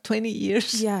 10 or 20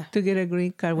 years to get a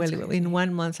green card. That's crazy. In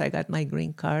 1 month, I got my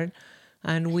green card.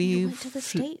 And we went to the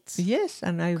States. Yes,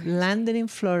 and I landed in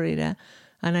Florida.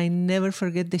 And I never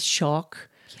forget the shock.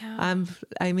 Yeah.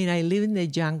 I live in the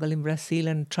jungle in Brazil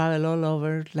and travel all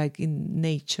over, like in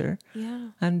nature. Yeah.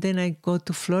 And then I go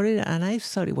to Florida, and I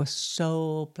thought it was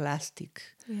so plastic.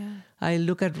 Yeah. I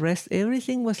look at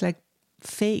everything was like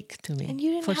fake to me. And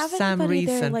you didn't for have some anybody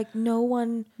reason. there, like no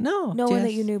one one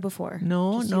that you knew before?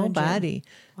 No, nobody.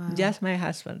 Wow. Just my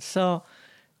husband. So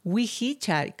we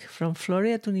hitchhiked from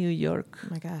Florida to New York. Oh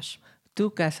my gosh.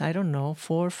 Took us, I don't know,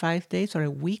 4 or 5 days or a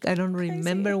week. I don't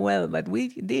remember well, but we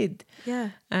did. Yeah.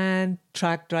 And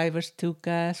truck drivers took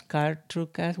us, car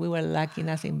took us. We were lucky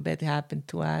nothing bad happened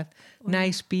to us. Wow.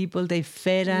 Nice people, they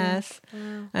fed us.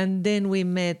 Wow. And then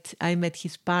I met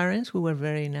his parents, who were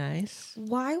very nice.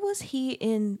 Why was he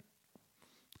in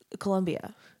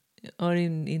Colombia? Or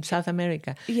in South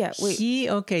America? Yeah, wait. He...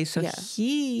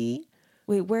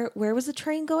 Wait, where was the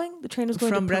train going? The train was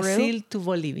going from to Peru? Brazil to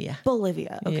Bolivia.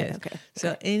 Bolivia. Okay, yes. okay.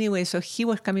 So anyway, he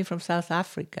was coming from South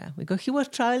Africa because he was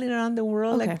traveling around the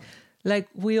world like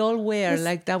we all were.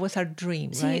 Like that was our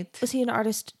dream, right? Was he an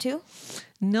artist too?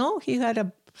 No, he had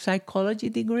a psychology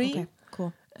degree. Okay,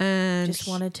 cool. And just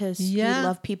wanted to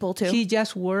love people too. He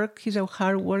just worked. He's a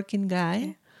hardworking guy.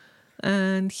 Okay.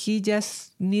 And he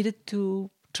just needed to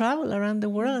travel around the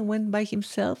world and went by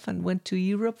himself and went to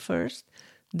Europe first,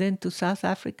 then to South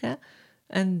Africa,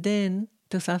 and then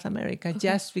to South America,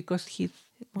 just because he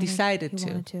decided to.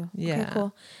 Wanted to. Yeah. Okay,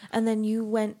 cool. And then you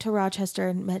went to Rochester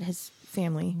and met his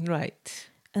family. Right.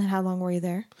 And how long were you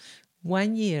there?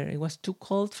 1 year. It was too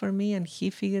cold for me, and he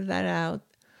figured that out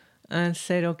and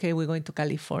said, okay, we're going to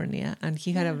California. And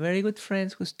he had a very good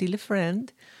friend who's still a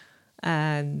friend,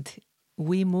 and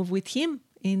we moved with him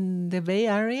in the Bay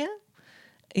Area,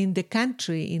 in the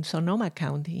country, in Sonoma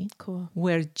County,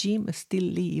 where Jim still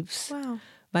lives. Wow.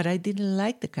 But I didn't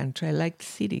like the country. I liked the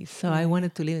city. So I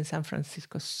wanted to live in San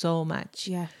Francisco so much.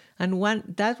 Yeah. And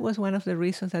that was one of the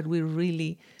reasons that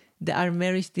our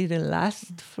marriage didn't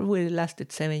last. We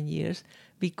lasted 7 years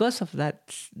because of that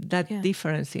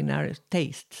difference in our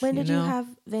tastes. When did you have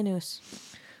Venus?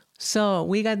 So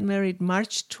we got married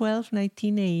March 12,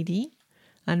 1980.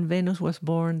 And Venus was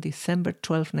born December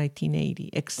 12, 1980,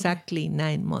 exactly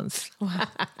 9 months. Wow.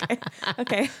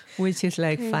 Okay. Which is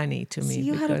funny to me.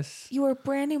 So you were a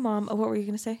brand new mom. Oh, what were you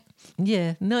going to say?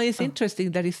 Yeah. No, it's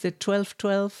interesting that it's the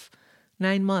 12,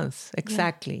 9 months.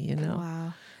 Exactly,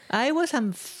 Wow. I was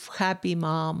a happy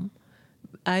mom.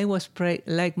 I was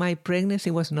my pregnancy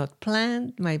was not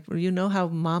planned. You know how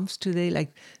moms today,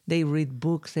 they read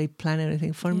books, they plan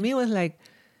everything. For me, it was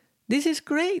this is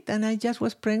great. And I just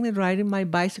was pregnant riding my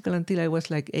bicycle until I was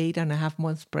 8.5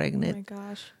 months pregnant. Oh my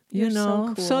gosh. You're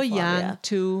so cool, so young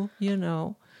too,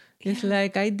 It's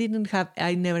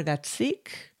I never got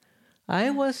sick. I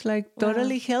was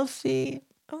totally healthy,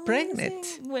 pregnant.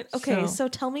 Okay, so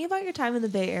tell me about your time in the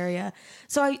Bay Area.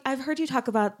 So I've heard you talk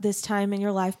about this time in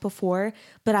your life before,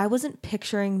 but I wasn't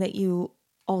picturing that you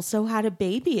also had a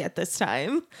baby at this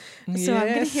time. So I'm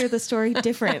going to hear the story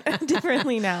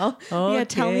differently now. Okay. Yeah,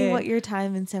 tell me what your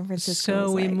time in San Francisco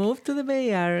was like. So we moved to the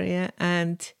Bay Area,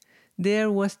 and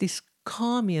there was this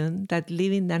commune that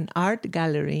lived in an art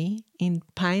gallery in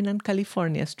Pine and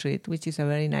California Street, which is a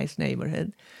very nice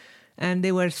neighborhood. And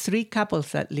there were 3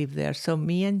 couples that lived there. So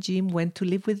me and Jim went to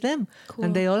live with them. Cool.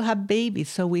 And they all have babies.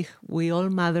 So we all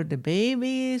mothered the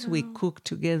babies. Wow. We cooked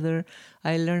together.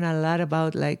 I learned a lot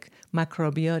about like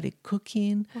macrobiotic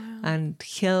cooking and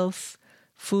health,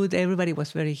 food. Everybody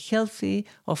was very healthy.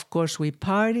 Of course, we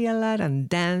party a lot and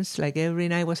dance. Like every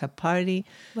night was a party.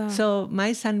 Wow. So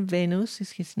my son Venus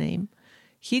is his name.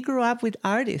 He grew up with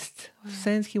artists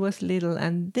since he was little.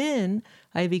 And then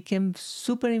I became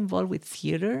super involved with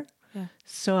theater. Yeah.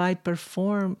 So I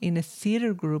performed in a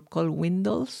theater group called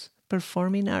Windows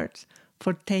Performing Arts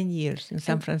for 10 years in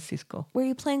San Francisco. Were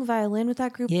you playing violin with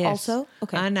that group also?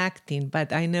 Okay. And acting,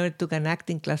 but I never took an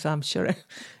acting class, so I'm sure.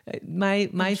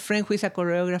 My friend who is a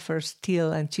choreographer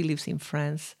still, and she lives in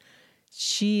France,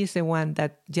 she is the one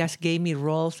that just gave me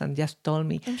roles and just told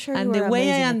me. I'm sure and the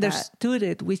way I understood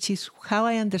it, which is how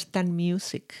I understand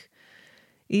music,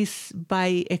 is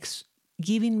by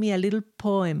giving me a little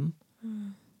poem.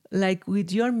 Like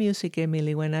with your music,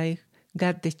 Emily, when I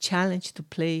got the challenge to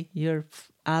play your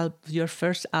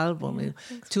first album,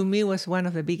 to me was one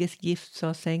of the biggest gifts.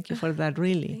 So thank you for that,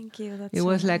 really. Thank you. That's it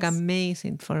was like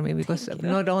amazing for me because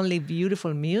not only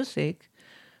beautiful music,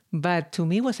 but to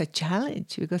me it was a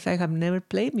challenge because I have never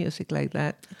played music like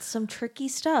that. It's some tricky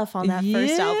stuff on that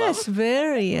first album. Yes,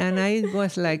 very. And I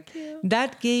was like,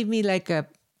 that gave me like a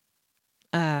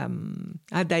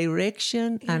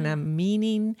direction and a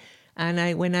meaning. And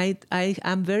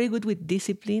I'm very good with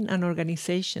discipline and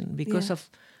organization because of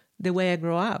the way I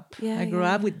grew up. I grew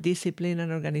up with discipline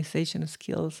and organization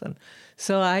skills. And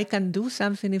so I can do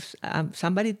something if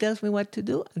somebody tells me what to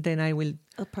do, then I will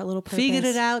figure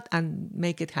it out and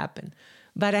make it happen.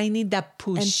 But I need that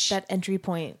push. And that entry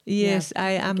point. Yes,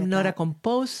 I am not a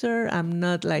composer. I'm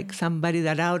not like somebody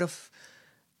that out of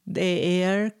the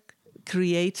air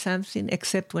create something,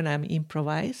 except when I'm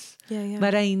improvise.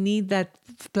 But I need that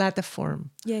platform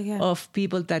of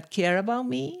people that care about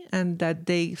me and that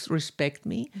they respect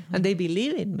me and they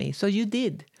believe in me. So you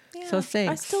did. So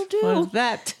thanks. I still do. For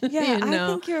that. Yeah, I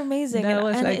think you're amazing. That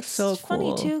was like it's so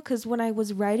funny too, because when I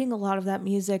was writing a lot of that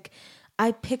music,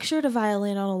 I pictured a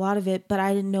violin on a lot of it, but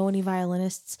I didn't know any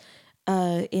violinists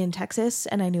in Texas,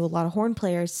 and I knew a lot of horn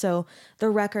players. So the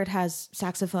record has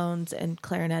saxophones and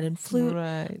clarinet and flute.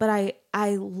 Right. But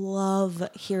I love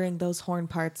hearing those horn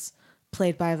parts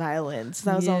played by violins.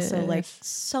 That was also like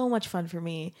so much fun for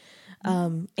me.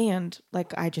 And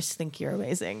like, I just think you're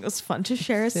amazing. It was fun to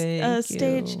share a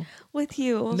stage with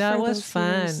you. That was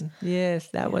fun. Years. Yes,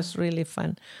 that was really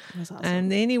fun. It was awesome.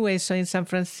 And anyway, so in San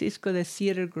Francisco, the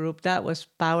theater group, that was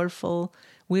powerful.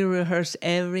 We rehearse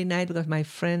every night because my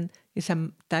friend is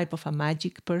a type of a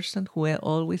magic person who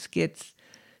always gets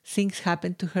things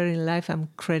happen to her in life.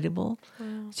 Incredible.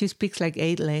 Wow. She speaks like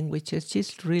 8 languages.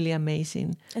 She's really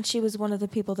amazing. And she was one of the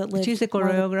people that lived... She's the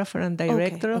choreographer and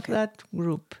director of that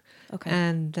group. Okay.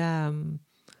 And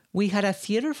we had a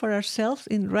theater for ourselves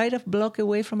right a block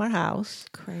away from our house.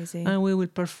 Crazy. And we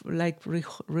would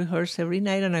rehearse every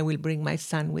night, and I will bring my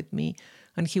son with me,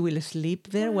 and he will sleep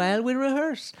there while we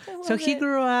rehearse. So he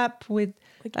grew up with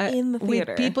in the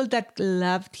theater. With people that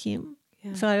loved him.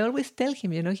 Yeah. So I always tell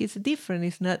him, he's different.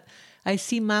 It's not. I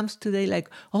see moms today like,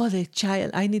 oh, the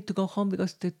child, I need to go home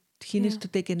because he needs to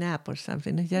take a nap or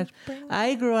something. It's just,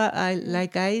 I grew up,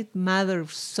 I mother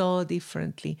so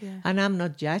differently. Yeah. And I'm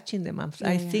not judging the moms.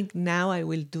 I think now I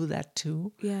will do that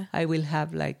too. Yeah. I will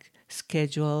have like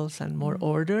schedules and more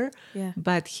order. Yeah.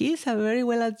 But he's a very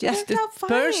well-adjusted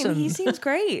person. He seems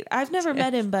great. I've never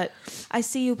met him, but I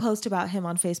see you post about him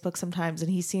on Facebook sometimes,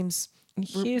 and he seems...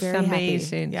 He's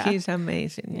amazing. Yeah. He's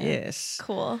amazing. Yeah. Yes.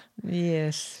 Cool.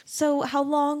 Yes. So how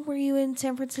long were you in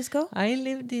San Francisco? I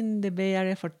lived in the Bay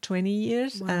Area for 20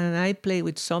 years, and I played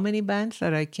with so many bands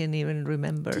that I can't even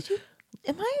remember.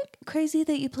 Am I crazy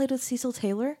that you played with Cecil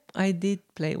Taylor? I did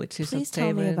play with Cecil Please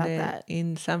Taylor tell me about that.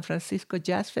 In San Francisco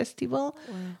Jazz Festival.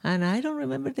 Wow. And I don't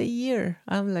remember the year.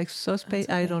 I'm like so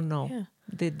I don't know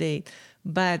the date.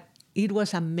 But it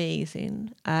was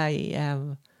amazing.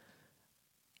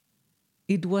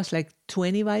 It was like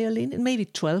 20 violinists, maybe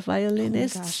 12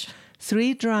 violinists,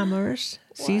 3 drummers,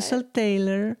 Cecil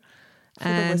Taylor,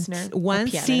 and one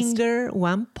singer,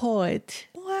 one poet.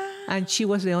 Wow. And she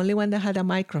was the only one that had a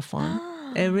microphone.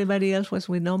 Everybody else was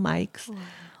with no mics. Wow.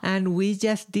 And we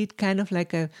just did kind of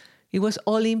like it was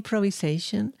all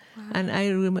improvisation. Wow. And I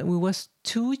remember it was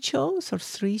 2 shows or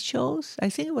 3 shows. I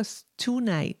think it was 2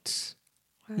 nights.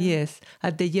 Wow. Yes,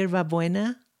 at the Yerba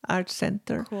Buena Art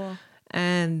Center. Cool.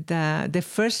 And the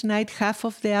first night, half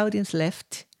of the audience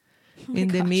left in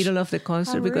the middle of the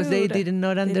concert because they did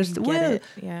not understand. Well,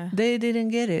 they didn't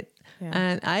get it.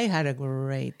 And I had a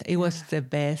great, it was the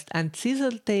best. And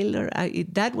Cecil Taylor,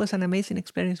 that was an amazing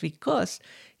experience because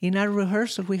in our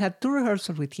rehearsal, we had 2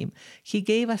 rehearsals with him. He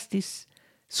gave us this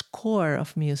score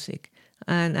of music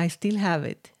and I still have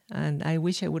it. And I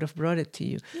wish I would have brought it to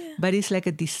you. Yeah. But it's like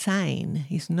a design.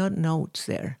 It's not notes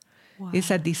there. Wow.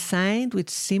 It's a design with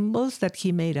symbols that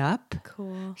he made up.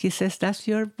 Cool. He says, that's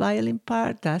your violin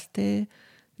part. That's the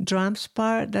drums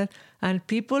part. And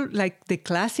people like the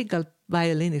classical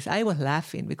violinists, I was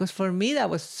laughing because for me that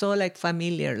was so like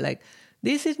familiar. Like,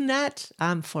 this is nuts.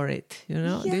 I'm for it.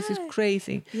 This is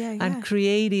crazy and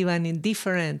creative and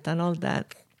indifferent and all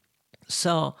that.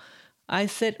 So I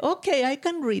said, okay, I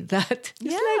can read that.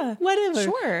 It's like, whatever.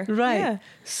 Sure. Right. Yeah.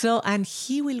 So, and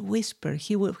he will whisper.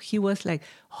 He was like,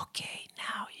 okay,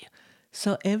 now you.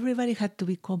 So everybody had to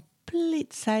be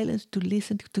complete silence to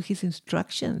listen to his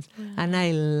instructions. And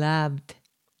I loved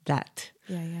that.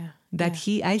 Yeah.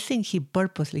 I think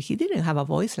he didn't have a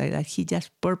voice like that. He just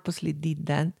purposely did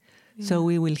that. So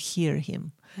we will hear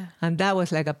him. Yeah. And that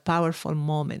was like a powerful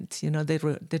moment,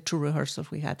 the 2 rehearsals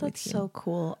we had with him. That's so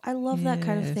cool. I love that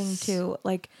kind of thing too.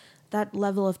 Like that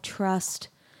level of trust.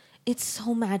 It's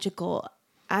so magical.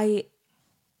 I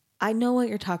know what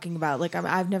you're talking about. Like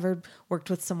I've never worked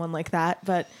with someone like that,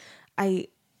 but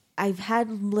I've had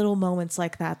little moments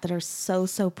like that are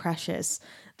so precious,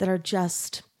 that are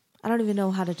just, I don't even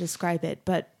know how to describe it,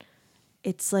 but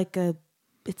it's like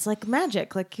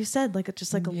magic, like you said, like it's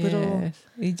just like a little.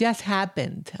 It just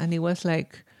happened, and it was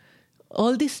like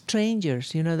all these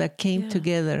strangers, that came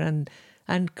together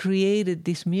and created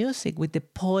this music with the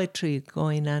poetry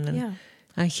going on,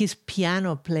 and his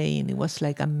piano playing. It was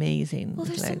like amazing. Well,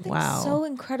 there's like, something wow. so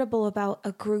incredible about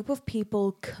a group of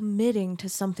people committing to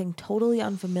something totally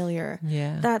unfamiliar.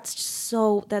 Yeah, that's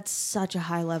such a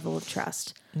high level of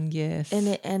trust. Yes,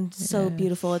 and so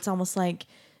beautiful. It's almost like,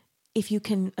 if you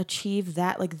can achieve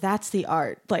that, like that's the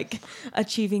art, like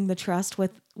achieving the trust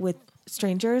with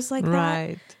strangers like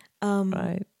that.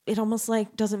 Right. It almost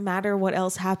like doesn't matter what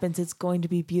else happens. It's going to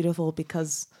be beautiful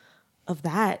because of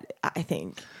that. I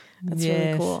think that's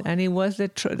really cool. And it was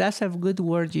that's a good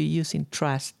word you use in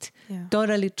trust. Yeah.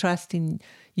 Totally trusting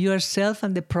yourself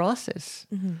and the process.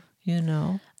 Mm-hmm.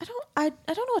 I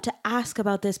don't know what to ask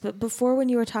about this, but before, when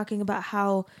you were talking about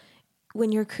how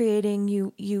when you're creating,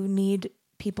 you need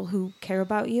people who care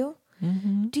about you.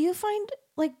 Mm-hmm. Do you find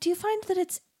that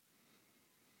it's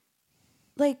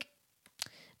like,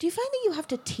 do you find that you have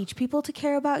to teach people to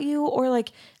care about you, or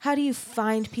like, how do you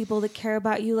find people that care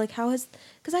about you? Like,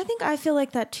 because I feel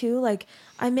like that too. Like,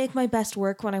 I make my best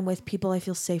work when I'm with people I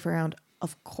feel safe around,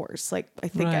 of course. Like, I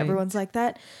think everyone's like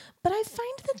that, but I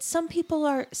find that some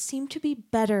people seem to be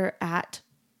better at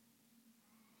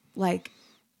like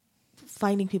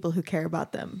finding people who care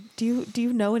about them. Do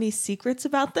you know any secrets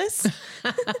about this?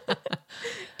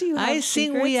 Do you have I secrets?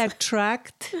 think we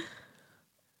attract,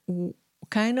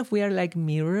 we are like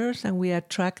mirrors, and we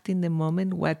attract in the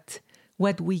moment what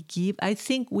we give. I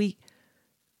think we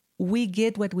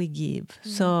get what we give. Mm-hmm.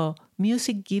 So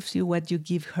music gives you what you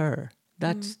give her.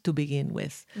 That's to begin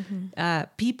with. Mm-hmm.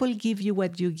 People give you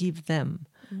what you give them.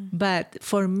 Mm-hmm. But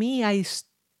for me, I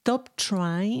stopped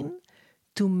trying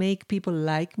to make people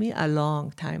like me a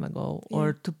long time ago,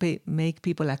 or to make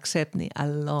people accept me a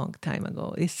long time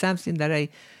ago. It's something that I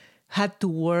had to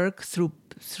work through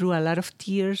a lot of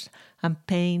tears and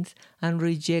pains and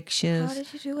rejections. How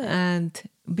did you do it? And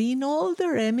being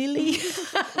older, Emily.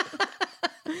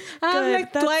 I'm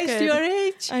like twice your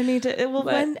age. I need to. Well,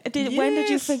 when did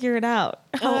you figure it out?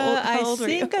 How old were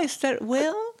you? I think I started.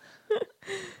 Well,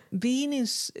 being in,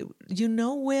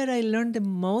 where I learned the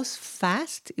most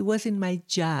fast, it was in my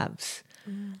jobs.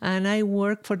 And I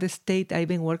work for the state. I've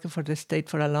been working for the state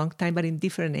for a long time, but in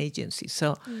different agencies.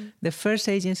 So the first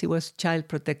agency was Child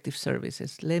Protective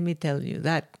Services. Let me tell you,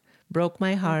 that broke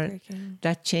my heart.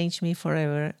 That changed me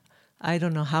forever. I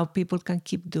don't know how people can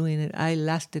keep doing it. I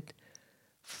lasted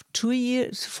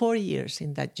 4 years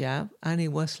in that job, and it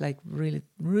was like really,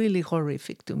 really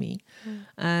horrific to me.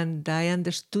 And I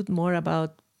understood more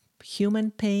about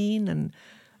human pain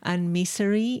and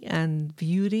misery and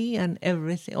beauty and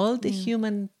everything, all the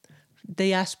human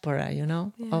diaspora,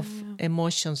 of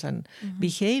emotions and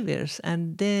behaviors.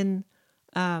 And then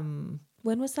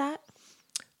when was that?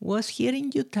 Was here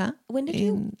in Utah. When did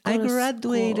you I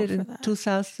graduated in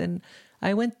 2000.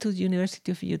 I went to the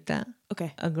University of Utah.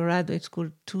 Okay. A graduate school,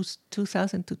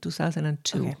 2000 to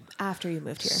 2002. Okay. After you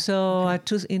moved here. So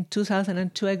in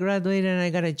 2002, I graduated and I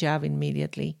got a job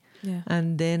immediately. Yeah.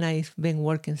 And then I've been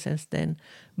working since then.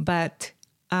 But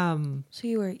So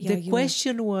you were, the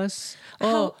question was,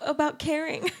 how about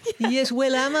caring? Yes,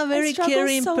 well, I'm a very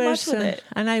caring person,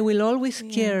 and I will always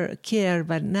care.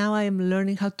 But now I am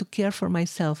learning how to care for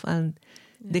myself. And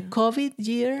the COVID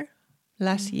year,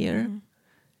 last year,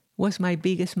 was my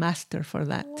biggest master for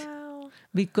that. Wow.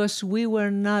 Because we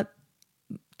were not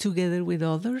together with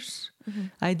others.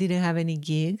 I didn't have any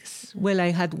gigs. Well,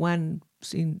 I had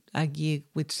a gig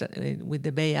with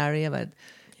the Bay Area, but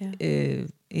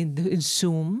in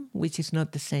Zoom, which is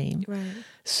not the same. Right.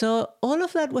 So all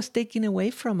of that was taken away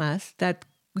from us, that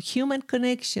human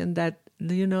connection, that,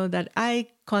 that eye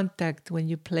contact when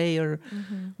you play or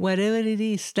whatever it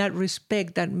is, that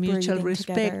respect, that mutual breathing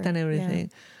respect together. and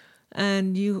everything. Yeah.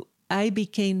 And I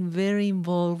became very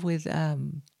involved with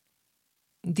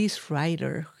this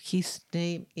writer. His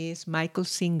name is Michael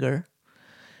Singer.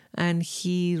 And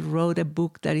he wrote a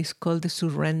book that is called The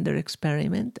Surrender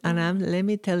Experiment. And let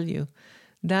me tell you,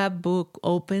 that book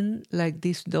opened like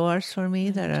these doors for me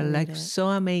that are like so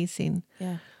amazing.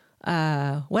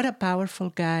 Yeah. What a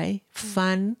powerful guy,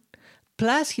 fun.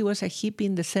 Plus, he was a hippie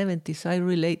in the 70s, so I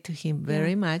relate to him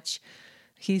very much.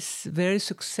 He's a very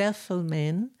successful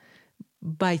man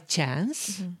by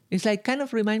chance. It's like kind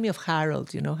of remind me of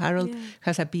Harold. Harold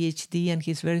has a PhD and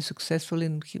he's very successful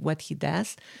in what he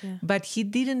does. Yeah. But he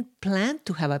didn't plan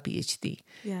to have a PhD.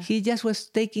 Yeah. He just was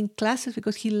taking classes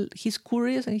because he's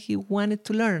curious and he wanted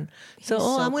to learn. So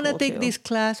I'm going to take this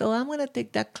class. I'm going to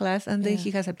take that class. And then he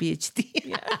has a PhD.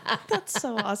 Yeah, that's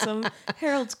so awesome.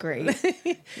 Harold's great.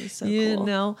 He's so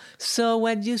cool. So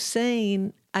what you're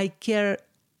saying, I care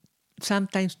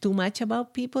sometimes too much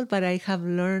about people, but I have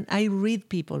learned, I read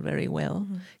people very well.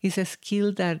 It's a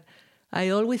skill that I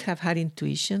always have had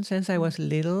intuition since I was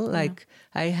little. Like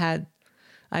I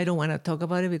don't want to talk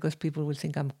about it because people will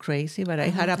think I'm crazy, but I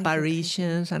had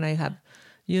apparitions and I have,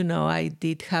 I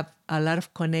did have a lot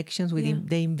of connections with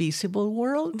the invisible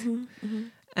world.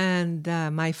 And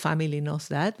my family knows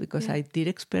that because I did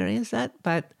experience that.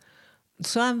 But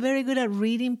so I'm very good at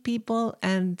reading people,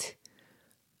 and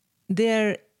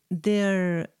they're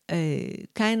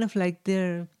kind of like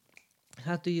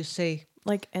how do you say?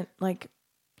 Like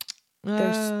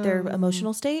their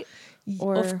emotional state?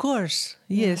 Or? Of course.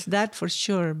 Yes, that for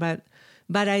sure. But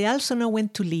I also know when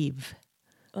to leave.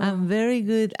 I'm very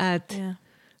good at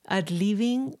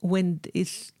leaving when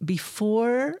it's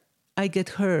before I get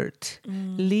hurt.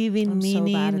 Leaving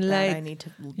meaning so bad at like, that. I need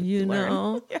to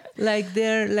learn. Like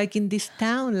they're like in this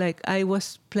town, like I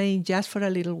was playing jazz for a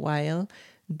little while.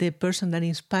 The person that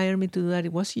inspired me to do that,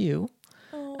 it was you.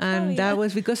 And that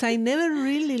was because I never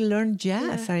really learned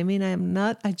jazz. I mean, I'm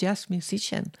not a jazz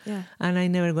musician. And I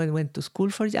never went to school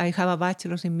for jazz. I have a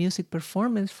bachelor's in music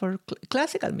performance for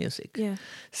classical music.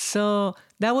 So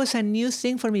that was a new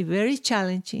thing for me, very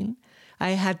challenging.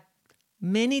 I had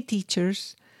many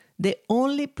teachers. The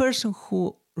only person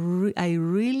who I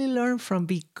really learned from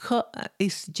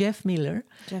is Jeff Miller.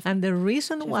 And the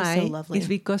reason why is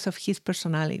because of his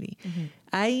personality.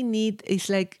 It's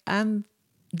like I'm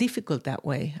difficult that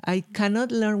way. I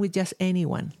cannot learn with just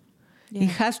anyone. It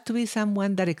has to be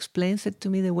someone that explains it to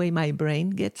me the way my brain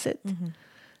gets it,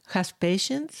 has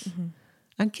patience,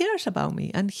 and cares about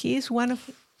me. And he is one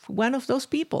of those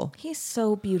people. He's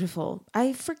so beautiful.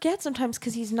 I forget sometimes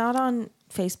because he's not on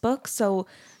Facebook. So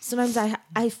sometimes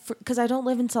because I don't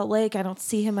live in Salt Lake, I don't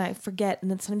see him. I forget, and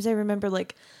then sometimes I remember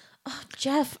like, oh,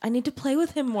 Jeff, I need to play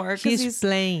with him more. He's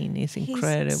playing is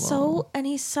incredible. And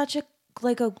he's such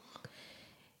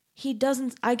he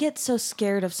doesn't, I get so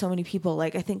scared of so many people.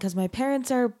 Like, I think because my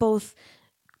parents are both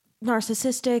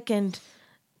narcissistic and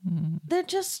they're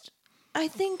just, I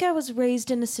think I was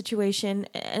raised in a situation,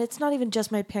 and it's not even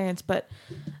just my parents, but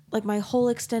like my whole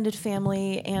extended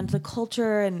family and the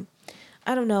culture. And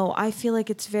I don't know, I feel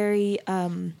like it's very,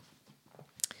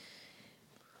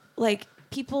 like,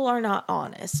 people are not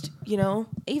honest,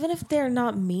 even if they're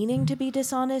not meaning to be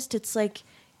dishonest. It's like,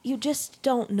 you just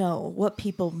don't know what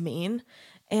people mean.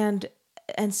 And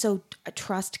so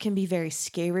trust can be very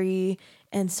scary.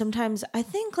 And sometimes I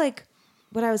think like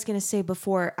what I was going to say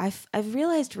before, I've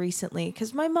realized recently,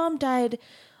 because my mom died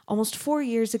almost 4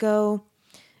 years ago.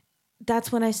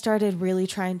 That's when I started really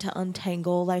trying to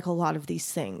untangle like a lot of these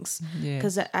things.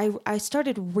 Because I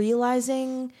started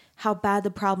realizing how bad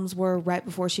the problems were right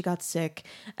before she got sick.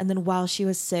 And then while she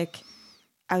was sick,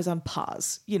 I was on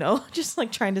pause, just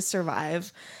like trying to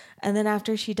survive. And then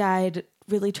after she died,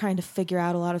 really trying to figure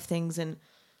out a lot of things. And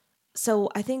so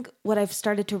I think what I've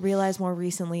started to realize more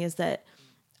recently is that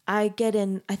I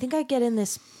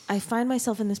find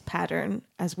myself in this pattern,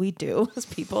 as we do as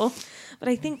people. But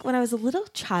I think when I was a little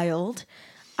child,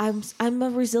 I'm a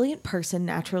resilient person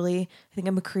naturally. I think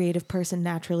I'm a creative person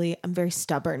naturally. I'm very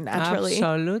stubborn naturally.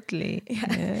 Absolutely. Yeah.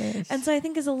 Yes. And so I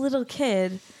think as a little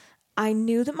kid, I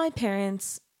knew that my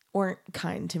parents weren't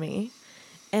kind to me.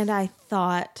 And I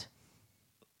thought,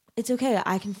 it's okay.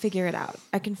 I can figure it out.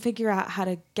 I can figure out how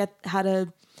to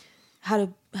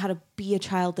be a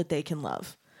child that they can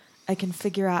love. I can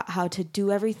figure out how to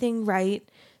do everything right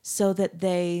so that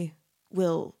they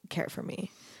will care for me.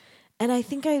 And I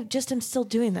think I just am still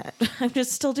doing that. I'm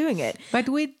just still doing it. But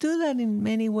we do that in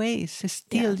many ways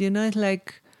still, it's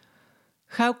like,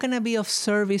 how can I be of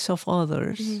service of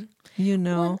others? Mm-hmm.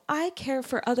 Well, I care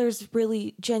for others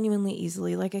really genuinely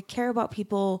easily. Like I care about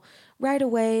people right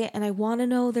away and I want to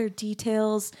know their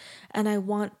details and I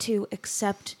want to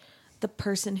accept the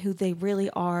person who they really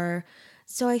are.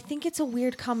 So I think it's a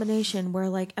weird combination where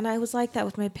like, and I was like that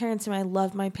with my parents and I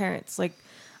loved my parents. Like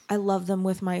I love them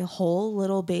with my whole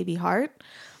little baby heart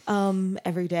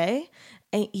every day,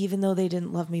 and even though they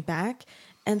didn't love me back.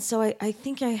 And so I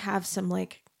think I have some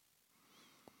like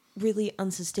really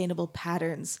unsustainable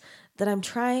patterns that I'm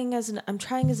trying as an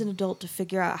adult to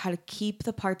figure out how to keep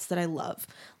the parts that I love.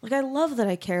 Like I love that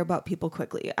I care about people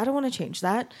quickly. I don't want to change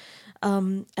that.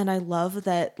 And I love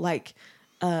that like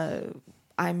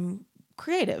I'm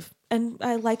creative and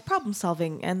I like problem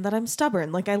solving and that I'm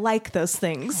stubborn. Like I like those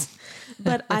things.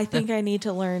 But I think I need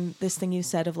to learn this thing you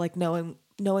said of like knowing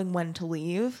when to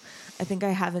leave. I think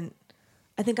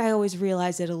I always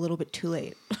realize it a little bit too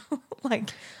late.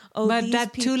 Like, oh, but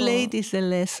that people, too late is a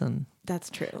lesson. That's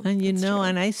true. And that's true.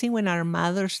 And I think when our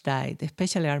mothers died,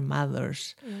 especially our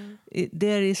mothers,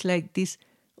 there is like this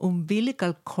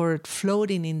umbilical cord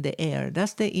floating in the air.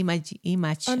 That's the image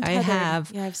Untethered. I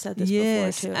have. Yeah, I've said this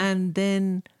before too. And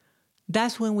then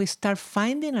that's when we start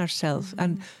finding ourselves,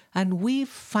 and we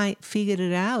figured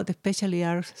it out, especially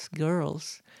us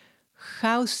girls,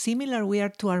 how similar we are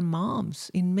to our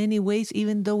moms in many ways,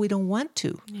 even though we don't want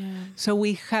to. Yeah. So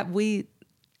we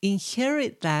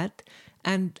inherit that,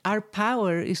 and our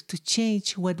power is to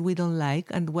change what we don't like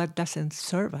and what doesn't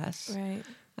serve us, right?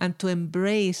 And to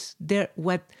embrace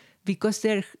because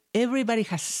everybody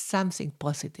has something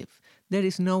positive. There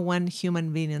is no one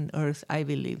human being on earth, I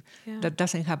believe, that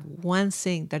doesn't have one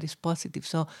thing that is positive.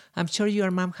 So I'm sure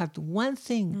your mom had one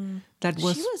thing that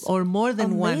was or more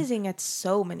than one. Amazing at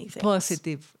so many things.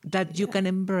 Positive that you can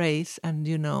embrace and,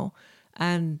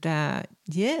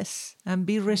 yes, and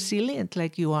be resilient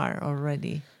like you are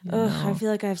already. I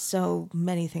feel like I have so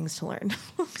many things to learn.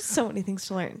 So many things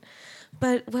to learn.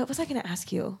 But what was I going to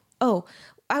ask you? Oh,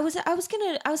 I was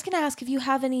going to ask if you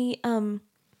have any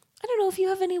I don't know if you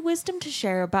have any wisdom to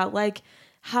share about like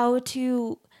how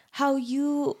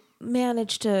you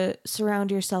manage to surround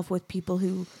yourself with people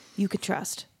who you could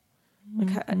trust.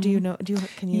 Like, can you? Yes. Do you have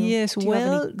any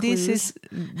clues? This is.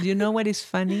 What is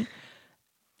funny?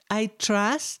 I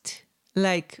trust.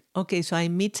 Like, okay, so I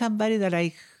meet somebody that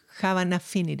I have an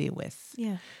affinity with.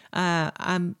 Yeah.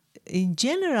 In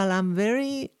general, I'm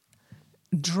very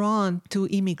drawn to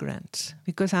immigrants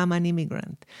because I'm an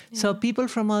immigrant. Yeah. So people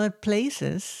from other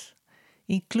places,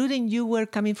 including you were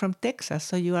coming from Texas,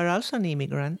 so you are also an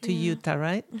immigrant to Utah,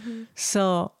 right? Mm-hmm.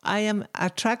 So I am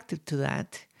attracted to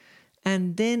that.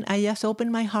 And then I just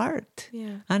open my heart.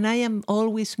 Yeah. And I am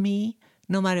always me,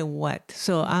 no matter what.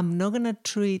 So I'm not going to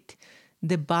treat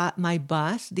my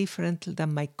boss different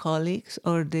than my colleagues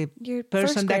or the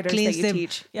person that cleans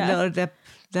or the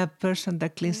person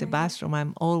that cleans the bathroom.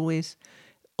 I'm always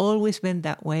been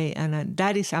that way, and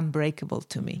that is unbreakable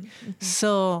to me. Mm-hmm.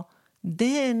 So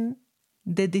then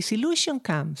the disillusion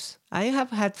comes. I have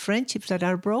had friendships that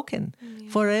are broken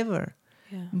forever.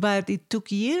 Yeah. But it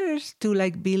took years to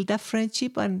like build a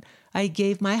friendship, and I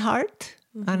gave my heart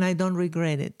and I don't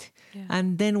regret it. Yeah.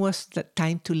 And then was the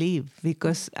time to leave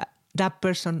because that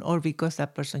person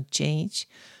changed,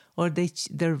 or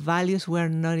their values were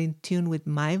not in tune with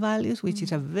my values, which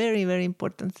is a very, very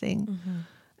important thing. Mm-hmm.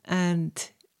 And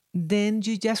then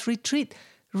you just retreat.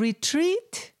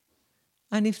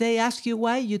 And if they ask you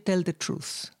why, you tell the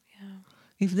truth. Yeah.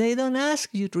 If they don't ask,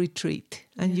 you retreat.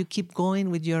 And you keep going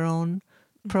with your own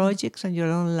projects and your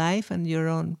own life and your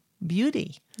own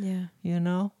beauty.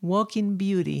 Yeah. Walk in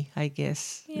beauty, I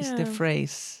guess, is the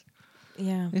phrase.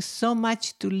 Yeah. There's so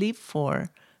much to live for.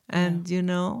 And,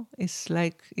 it's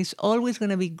like, it's always going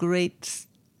to be great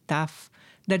stuff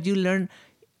that you learn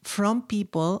from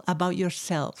people about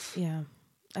yourself. Yeah.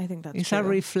 I think that's it's true. A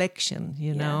reflection,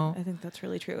 know. I think that's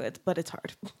really true. But it's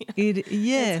hard. Yes.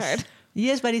 It's hard.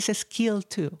 Yes, but it's a skill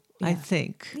too, I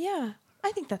think. Yeah,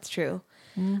 I think that's true.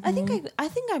 Mm-hmm. I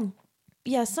think I'm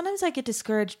sometimes I get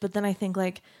discouraged, but then I think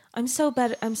like I'm so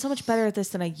much better at this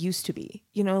than I used to be.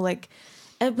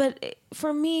 But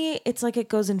for me, it's like it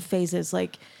goes in phases.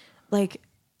 Like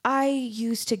I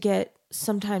used to get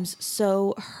sometimes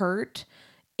so hurt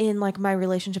in like my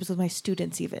relationships with my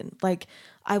students even. Like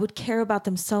I would care about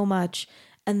them so much,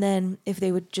 and then if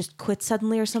they would just quit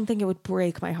suddenly or something, it would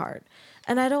break my heart.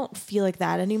 And I don't feel like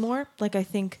that anymore. Like I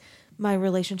think my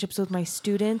relationships with my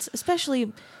students,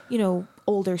 especially,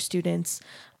 older students,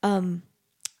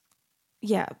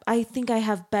 yeah, I think I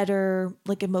have better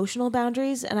like emotional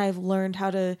boundaries, and I've learned how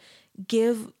to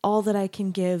give all that I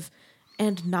can give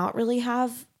and not really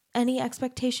have any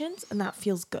expectations, and that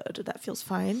feels good. That feels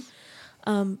fine.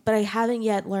 But I haven't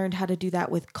yet learned how to do that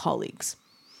with colleagues,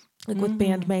 like with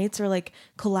bandmates or like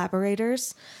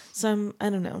collaborators. So I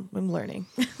don't know, I'm learning.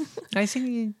 I think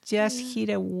you just hit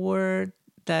a word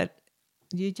that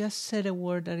you just said a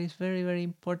word that is very, very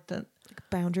important. Like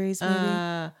boundaries, maybe?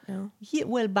 No? Yeah,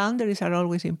 well, boundaries are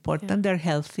always important. Yeah. They're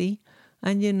healthy.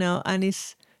 And, and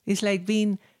it's like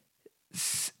being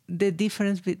the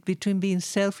difference between being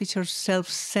selfish or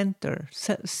self-centered.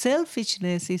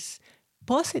 Selfishness is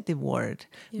positive word,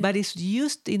 but it's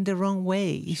used in the wrong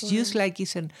way. It's used like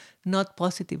it's a not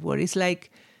positive word. It's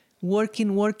like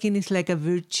working is like a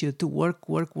virtue, to work.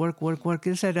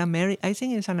 It's I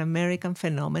think it's an American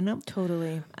phenomenon.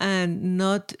 Totally. And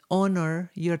not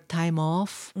honor your time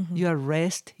off, your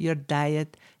rest, your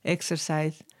diet,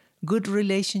 exercise, good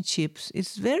relationships.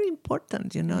 It's very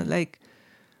important, like,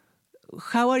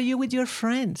 how are you with your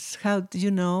friends? How,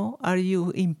 are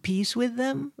you in peace with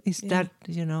them? Is that,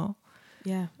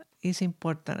 Yeah. Is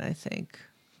important, I think.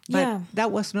 But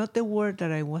that was not the word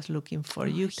that I was looking for.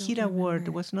 You hit a word.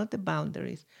 It was not the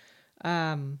boundaries.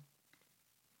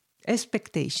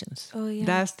 Expectations. Oh, yeah.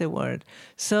 That's the word.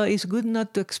 So it's good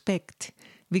not to expect,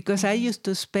 because I used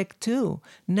to expect too.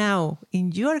 Now,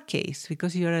 in your case,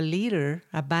 because you're a leader,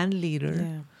 a band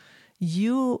leader,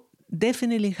 you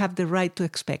definitely have the right to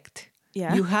expect.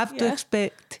 Yeah. You have to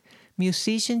expect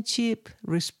musicianship,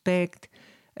 respect,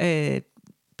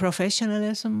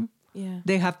 professionalism. Yeah.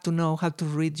 They have to know how to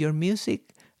read your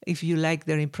music. If you like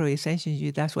their improvisations,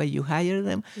 that's why you hire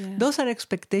them. Yeah. Those are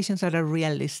expectations that are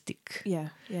realistic. Yeah,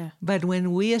 yeah. But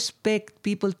when we expect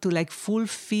people to like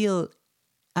fulfill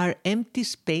our empty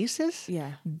spaces,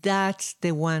 that's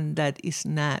the one that is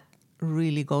not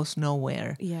really goes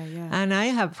nowhere. Yeah, yeah. And I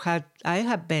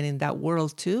have been in that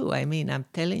world too. I mean, I'm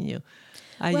telling you.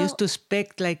 I used to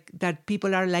expect like that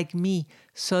people are like me,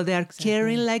 so they're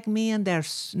caring like me, and they're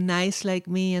nice like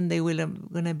me, and they will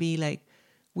gonna be like,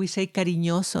 we say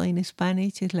cariñoso in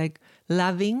Spanish. It's like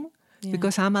loving,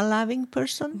 because I'm a loving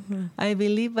person, I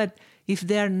believe. But if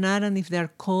they're not, and if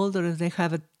they're cold, or if they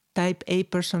have a type A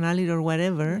personality or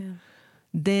whatever,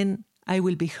 then I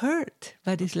will be hurt.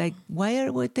 But it's like, why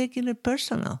are we taking it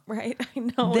personal? Right, I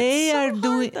know. They are so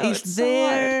doing. Hard, it's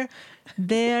their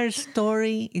their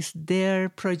story. Is their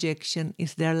projection.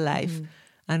 Is their life,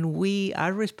 and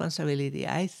our responsibility,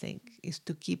 I think, is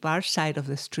to keep our side of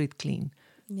the street clean.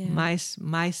 Yeah.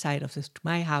 My side of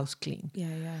my house clean.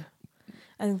 Yeah, yeah.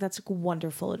 I think that's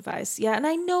wonderful advice. Yeah, and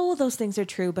I know those things are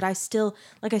true, but I still,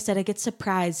 like I said, I get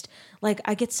surprised. Like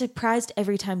I get surprised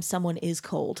every time someone is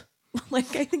cold.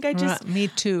 Like I think me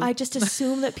too. I just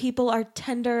assume that people are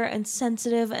tender and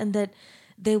sensitive, and that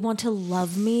they want to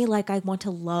love me like I want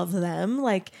to love them,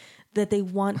 like that they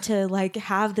want to like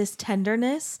have this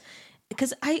tenderness.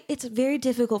 Because it's very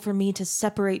difficult for me to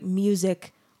separate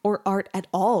music or art at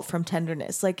all from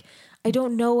tenderness. Like I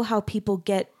don't know how people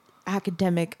get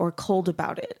academic or cold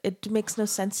about it. It makes no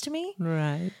sense to me.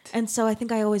 Right. And so I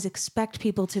think I always expect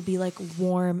people to be like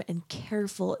warm and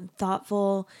careful and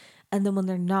thoughtful. And then when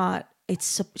they're not, it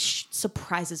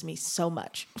surprises me so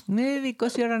much. Maybe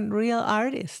because you're a real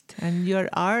artist, and your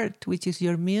art, which is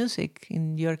your music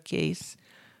in your case,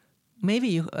 maybe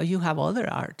you have other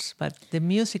arts, but the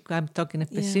music I'm talking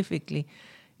specifically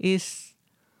is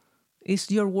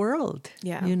your world,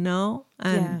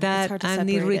 and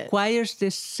it requires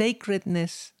the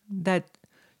sacredness that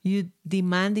you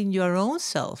demand in your own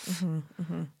self.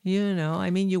 I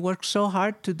mean, you work so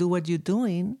hard to do what you're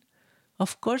doing.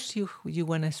 Of course, you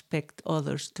want to expect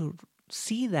others to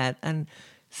see that. And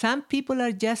some people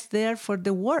are just there for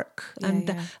the work. And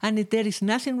there is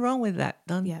nothing wrong with that.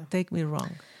 Don't take me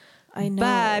wrong. I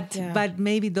know. But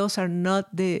maybe those are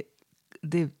not the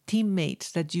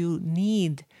teammates that you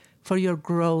need for your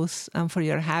growth and for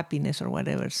your happiness or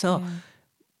whatever. So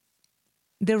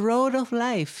the road of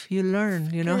life, you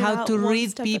learn, how to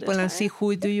read people and see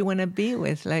who do you want to be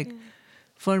with. Like,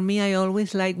 for me, I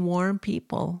always like warm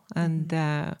people. And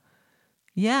and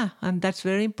that's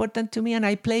very important to me. And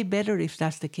I play better if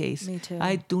that's the case. Me too.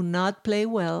 I do not play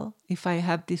well if I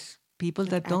have these people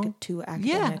that don't. Too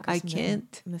academic. I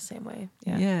can't. In the same way.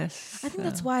 Yeah. Yes. I think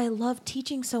that's why I love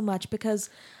teaching so much, because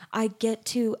I get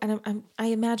to, and I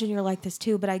imagine you're like this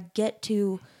too, but I get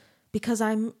to, because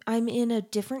I'm in a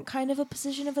different kind of a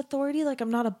position of authority. Like,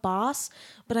 I'm not a boss,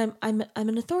 but I'm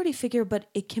an authority figure, but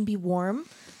it can be warm.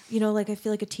 Like, I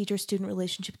feel like a teacher-student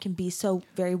relationship can be so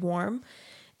very warm.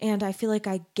 And I feel like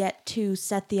I get to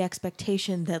set the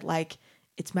expectation that, like,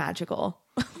 it's magical.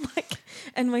 Like,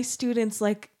 and my students,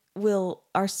 like,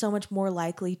 are so much more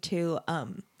likely to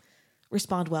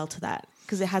respond well to that,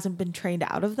 because it hasn't been trained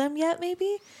out of them yet,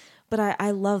 maybe. But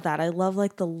I love that. I love,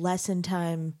 like, the lesson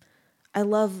time. I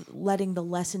love letting the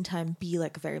lesson time be,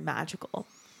 like, very magical.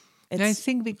 I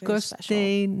think because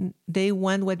they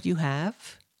want what you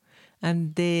have,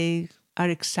 and they are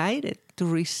excited to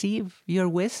receive your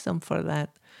wisdom for that.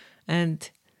 And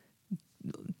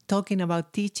talking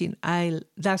about teaching,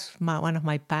 that's one of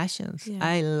my passions. Yeah.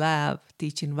 I love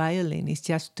teaching violin. It's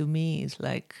just, to me, it's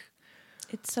like...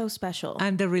 It's so special.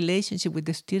 And the relationship with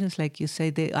the students, like you say,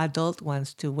 the adult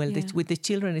ones too. Well, with the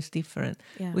children it's different.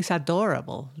 Yeah. It's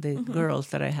adorable, the girls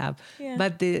that I have. Yeah.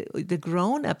 But the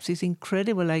grown-ups is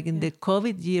incredible, like in the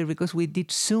COVID year, because we did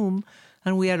Zoom,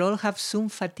 and we all have Zoom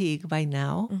fatigue by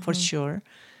now, for sure.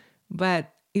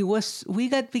 But we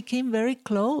became very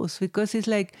close, because it's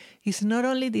like, it's not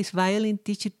only this violin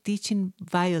teacher teaching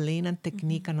violin and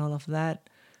technique and all of that,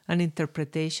 and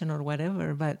interpretation or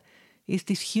whatever, but it's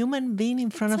this human being in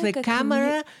front of the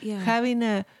camera having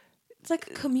a... It's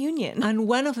like a communion. And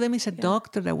one of them is a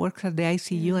doctor that works at the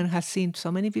ICU and has seen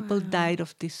so many people died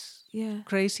of this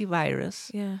crazy virus.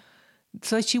 Yeah.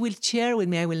 So she will share with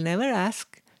me. I will never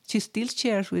ask. She still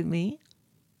shares with me.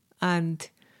 And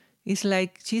it's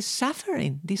like she's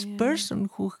suffering. This person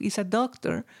who is a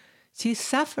doctor, she's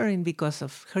suffering because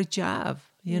of her job,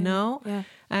 you know? Yeah.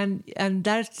 And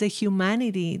that's the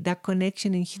humanity, that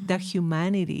connection in that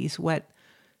humanity is what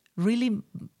really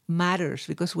matters.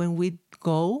 Because when we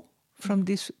go from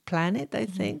this planet, I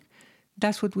think,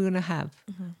 that's what we're going to have.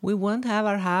 We won't have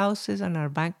our houses and our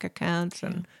bank accounts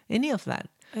and any of that.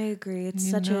 I agree.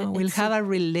 It's we'll have our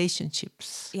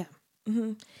relationships. Yeah.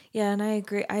 Mm-hmm. Yeah, and I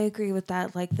agree. I agree with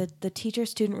that. Like, the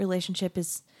teacher-student relationship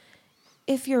is,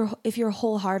 if you're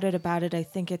wholehearted about it, I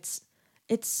think it's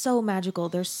so magical.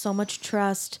 There's so much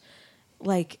trust.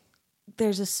 Like,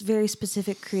 there's a very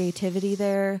specific creativity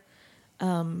there.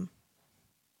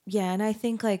 Yeah, and I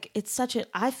think, like,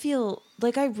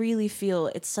 I really feel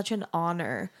it's such an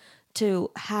honor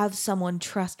to have someone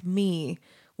trust me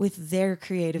with their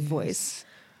creative voice.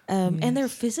 And their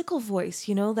physical voice,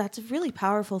 that's a really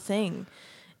powerful thing.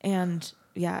 And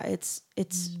yeah, it's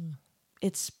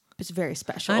very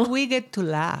special. And we get to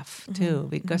laugh too,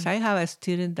 because I have a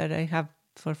student that I have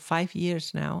for 5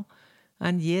 years now.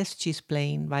 And yes, she's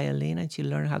playing violin and she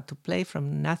learned how to play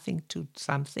from nothing to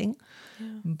something. Yeah.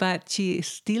 But she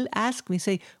still asks me,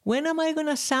 say, when am I going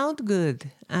to sound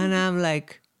good? And I'm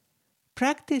like,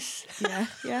 practice. Yeah.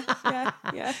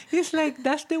 It's like,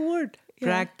 that's the word.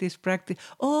 Yeah. Practice.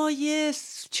 Oh,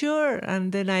 yes, sure.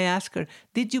 And then I ask her,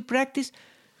 did you practice?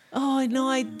 Oh, no,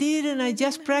 I didn't. I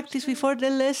just practiced before the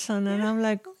lesson. And I'm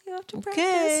like,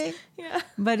 okay. Yeah.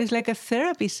 But it's like a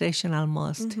therapy session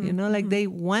almost, like they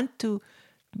want to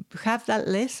have that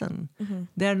lesson.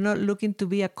 They're not looking to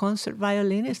be a concert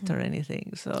violinist or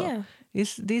anything. So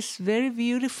it's this very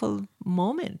beautiful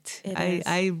moment.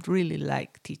 I really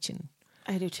like teaching.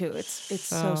 I do too.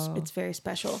 It's very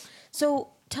special. So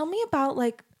tell me about,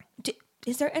 like,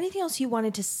 is there anything else you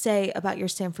wanted to say about your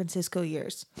San Francisco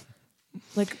years?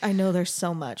 Like, I know there's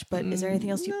so much, but is there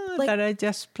anything else that I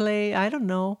just play? I don't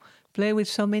know. Play with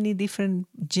so many different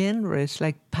genres,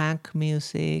 like punk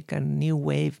music and new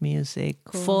wave music,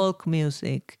 folk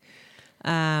music.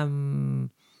 And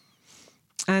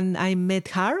I met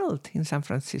Harold in San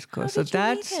Francisco. How did you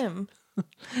meet him?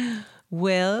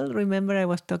 Well, remember I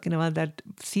was talking about that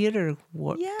theater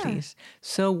piece.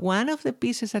 So one of the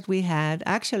pieces that we had,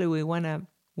 actually we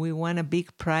won a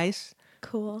big prize.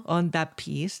 Cool. On that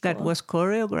piece that was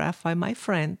choreographed by my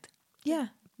friend. Yeah.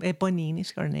 Eponine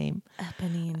is her name.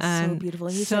 Eponine, so beautiful.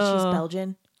 And you said she's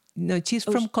Belgian? No, she's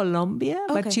from Colombia,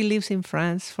 but she lives in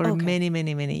France for many,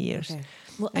 many, many years. Okay.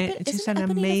 Well, she's an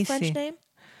amazing... a French name?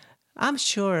 I'm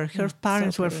sure. Her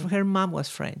parents were... Her mom was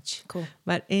French. Cool.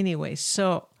 But anyway,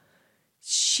 so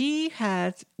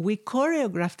we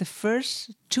choreographed the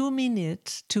first 2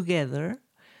 minutes together.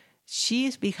 She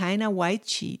is behind a white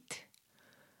sheet.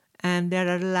 And there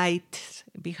are lights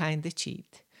behind the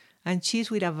sheet. And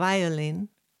she's with a violin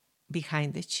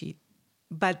behind the sheet.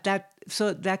 But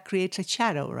that creates a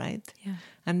shadow, right? Yeah.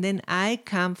 And then I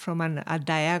come from a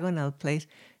diagonal place,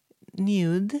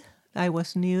 nude, I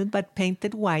was nude, but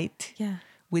painted white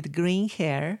with green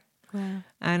hair. Wow.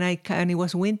 And it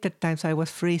was winter time, so I was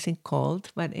freezing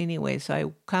cold. But anyway, so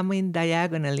I come in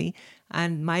diagonally,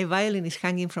 and my violin is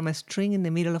hanging from a string in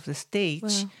the middle of the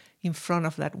stage in front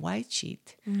of that white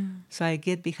sheet. So I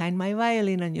get behind my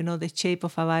violin, and the shape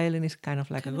of a violin is kind of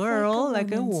like a girl,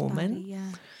 like a woman. Body,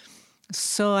 yeah.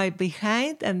 So I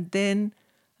behind, and then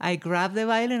I grab the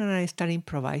violin and I start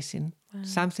improvising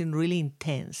something really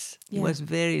intense. It was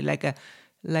very like a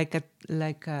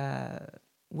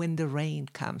when the rain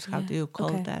comes. How do you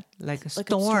call that? Like a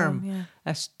storm,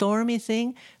 a stormy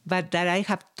thing. But that I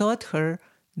have taught her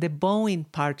the bowing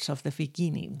parts of the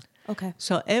beginning. Okay.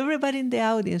 So everybody in the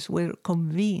audience were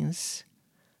convinced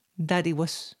that it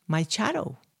was my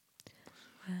shadow.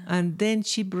 Wow. And then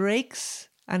she breaks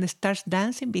and starts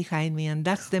dancing behind me. And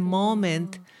that's the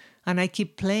moment. And I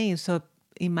keep playing. So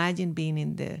imagine being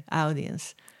in the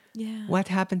audience. Yeah. What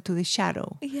happened to the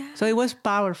shadow? Yeah. So it was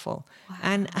powerful. Wow.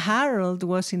 And Harold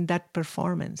was in that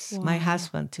performance, my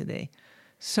husband today.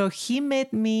 So he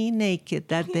met me naked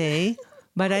that day,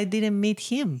 but I didn't meet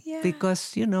him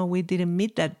because, we didn't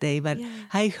meet that day. But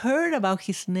I heard about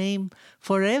his name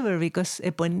forever because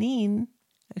Eponine,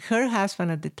 her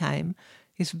husband at the time,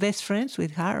 is best friends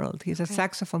with Harold. He's a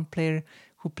saxophone player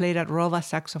who played at Rova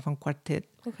Saxophone Quartet.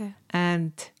 Okay.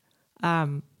 And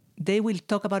they will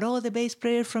talk about, the bass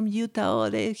player from Utah,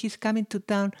 he's coming to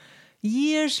town.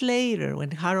 Years later,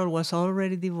 when Harold was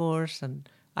already divorced and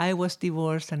I was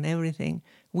divorced and everything,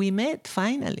 we met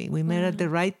finally. We met at the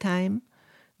right time.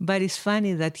 But it's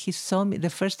funny that he saw me, the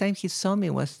first time he saw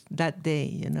me was that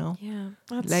day, Yeah.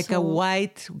 That's like a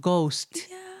white ghost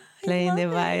playing the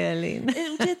violin.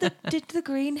 Did the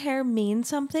green hair mean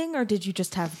something, or did you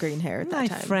just have green hair at that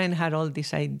time? My friend had all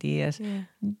these ideas. Yeah.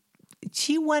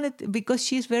 She wanted, because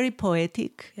she's very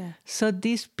poetic. Yeah. So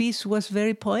this piece was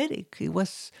very poetic. It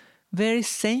was very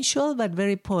sensual, but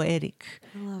very poetic.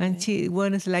 And she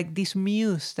was like this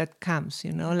muse that comes,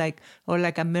 or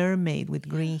like a mermaid with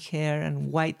green hair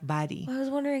and white body. Well, I was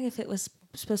wondering if it was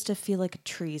supposed to feel like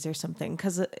trees or something,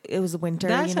 because it was winter.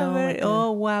 That's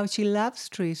oh wow, she loves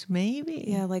trees. Maybe.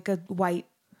 Yeah, like a white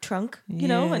trunk,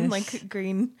 and like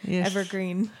green,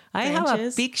 evergreen I branches. have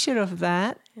a picture of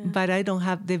that, but I don't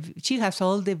have she has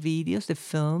all the videos, the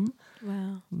film.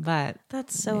 Wow. But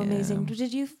that's so amazing.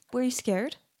 Were you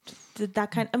scared? Did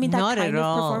that kind of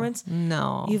performance?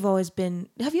 No.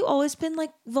 Have you always been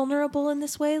like vulnerable in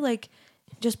this way? Like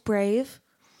just brave?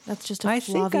 That's just I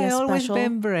think I always special.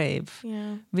 Been brave.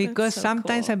 Yeah. Because so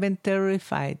sometimes cool. I've been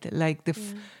terrified. Like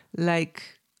like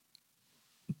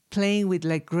playing with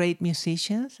like great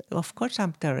musicians. Of course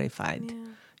I'm terrified.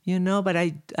 Yeah. But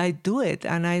I do it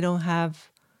and I don't I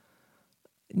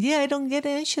don't get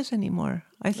anxious anymore.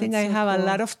 I think I have a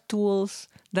lot of tools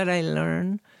that I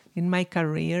learned in my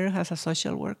career as a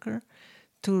social worker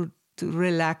to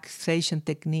relaxation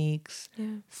techniques,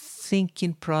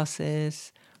 thinking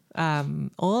process,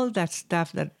 all that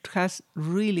stuff that has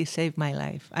really saved my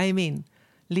life. I mean,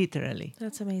 literally.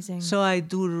 That's amazing. So I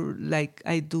do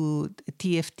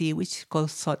TFT, which is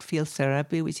called thought field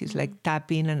therapy, which is like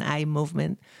tapping and eye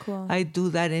movement. Cool. I do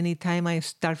that anytime I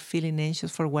start feeling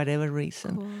anxious for whatever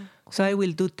reason. Cool. So I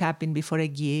will do tapping before a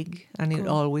gig, and it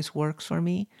always works for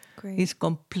me. Great. It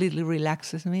completely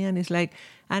relaxes me, and it's like,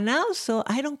 and also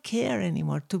I don't care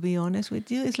anymore, to be honest with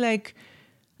you. It's like,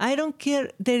 I don't care.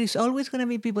 There is always going to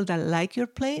be people that like your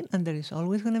playing, and there is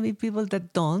always going to be people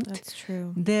that don't. That's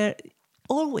true.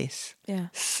 Always. Yeah.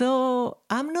 So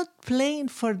I'm not playing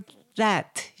for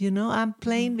that, I'm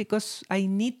playing because I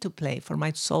need to play for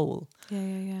my soul.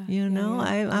 Yeah.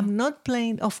 I'm not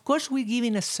playing. Of course, we're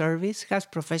giving a service as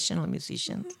professional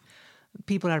musicians.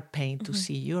 People are paying to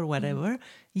see you or whatever.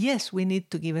 Yes, we need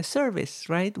to give a service,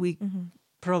 right? We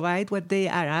provide what they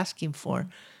are asking for.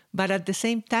 But at the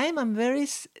same time, I'm very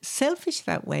selfish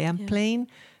that way. I'm playing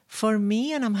for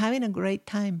me and I'm having a great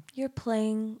time. You're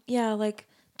playing, like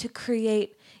to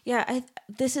create. I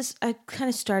kind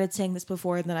of started saying this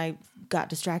before and then I got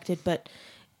distracted. But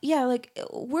like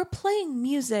we're playing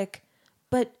music,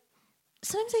 but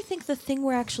sometimes I think the thing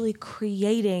we're actually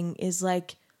creating is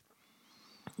like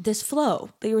this flow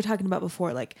that you were talking about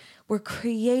before. Like we're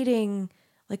creating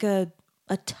like a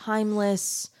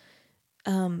timeless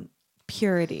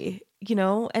purity,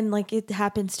 and like it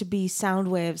happens to be sound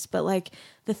waves, but like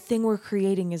the thing we're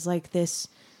creating is like this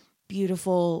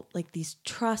beautiful, like these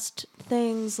trust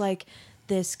things, like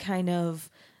this kind of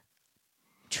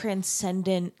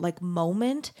transcendent like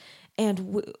moment,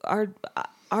 and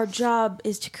our job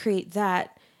is to create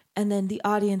that, and then the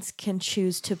audience can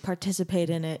choose to participate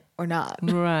in it or not.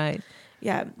 Right.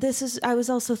 Yeah,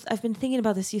 I've been thinking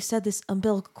about this. You said this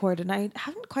umbilical cord, and I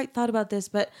haven't quite thought about this,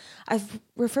 but I've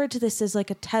referred to this as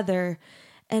like a tether.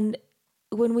 And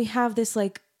when we have this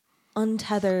like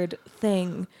untethered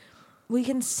thing, we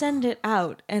can send it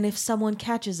out. And if someone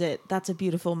catches it, that's a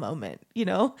beautiful moment, you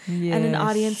know? Yes. And an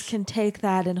audience can take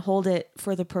that and hold it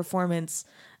for the performance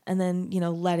and then, you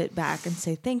know, let it back and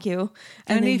say thank you.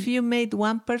 And if you made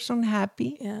one person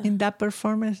happy in that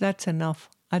performance, that's enough.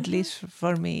 At least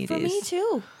for me, it is. For me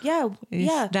too.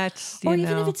 Yeah. That's, or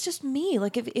even if it's just me,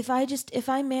 like if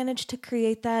I manage to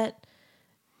create that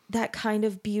kind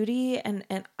of beauty and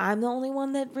I'm the only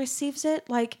one that receives it,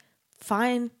 like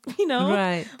fine, you know?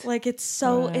 Right. Like it's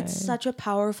such a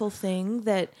powerful thing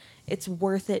that it's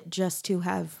worth it just to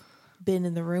have been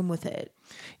in the room with it.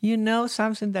 You know,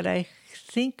 something that I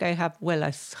think I have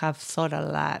thought a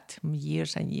lot,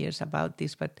 years and years about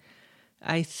this, but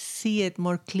I see it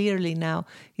more clearly now,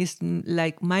 is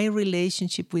like my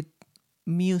relationship with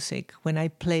music when I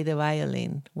play the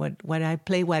violin, when I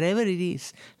play whatever it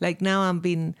is. Like now I'm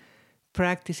been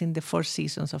practicing the Four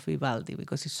Seasons of Vivaldi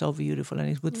because it's so beautiful and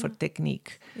it's good for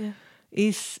technique.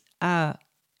 Yeah.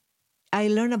 I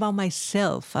learn about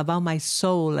myself, about my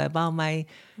soul, about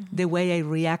the way I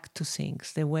react to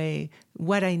things,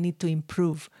 what I need to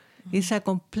improve. It's a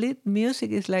complete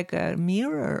music. It's like a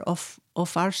mirror of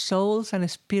our souls and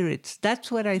spirits.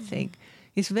 That's what I think.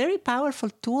 It's a very powerful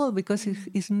tool because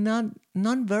it's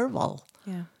non-verbal.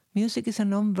 Yeah. Music is a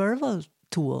non-verbal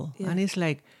tool. Yeah. And it's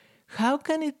like, how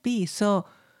can it be? So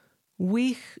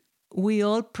we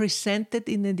all present it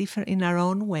in our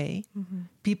own way. Mm-hmm.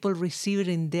 People receive it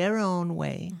in their own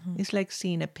way. Mm-hmm. It's like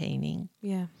seeing a painting.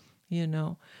 Yeah. You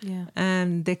know? Yeah.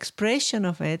 And the expression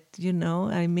of it, you know,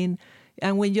 I mean,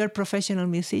 and when you're a professional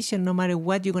musician, no matter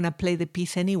what, you're going to play the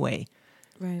piece anyway.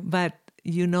 Right. But,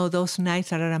 you know, those nights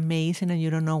that are amazing and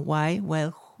you don't know why.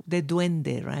 Well, the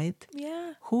duende, right?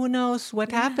 Yeah. Who knows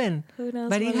what happened? Who knows?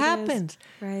 But it happens.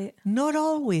 Right. Not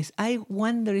always. I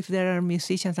wonder if there are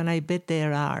musicians, and I bet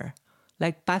there are.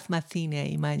 Like Pat Metheny, I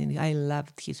imagine. I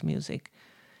loved his music.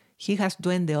 He has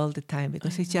duende all the time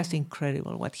because it's just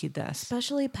incredible what he does.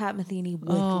 Especially Pat Metheny with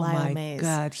Lyle Mays. Oh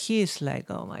my God. He's like,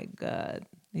 oh my God.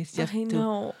 It's just I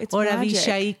know. It's or magic.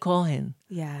 Avishai Cohen.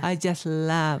 Yeah. I just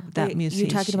love that musician.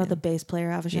 You're talking about the bass player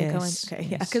Avishai Cohen? Okay,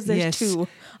 yeah, because there's two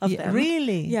of them.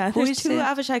 Really? Yeah, there's two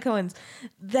Avishai Cohens.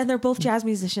 Then they're both jazz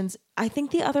musicians. I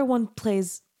think the other one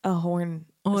plays a horn.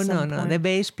 Oh, no. The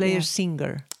bass player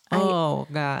singer. Oh,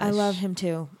 gosh. I love him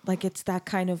too. Like, it's that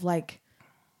kind of like,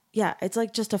 yeah, it's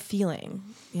like just a feeling.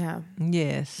 Yeah.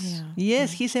 Yes. Yeah.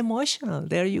 Yes, he's emotional.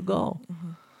 There you go.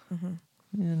 Mm-hmm. Mm-hmm.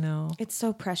 You know, it's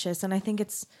so precious, and I think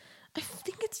it's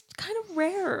kind of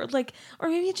rare, like, or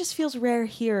maybe it just feels rare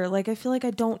here. Like, I feel like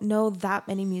I don't know that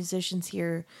many musicians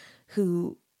here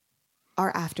who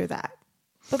are after that,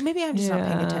 but maybe I'm just not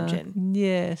paying attention.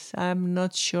 Yes, I'm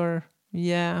not sure.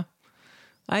 Yeah,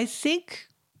 I think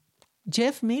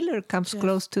Jeff Miller comes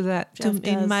close to that,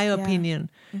 in my opinion.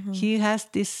 Mm-hmm. He has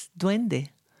this duende.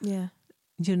 Yeah,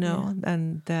 you know,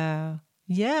 and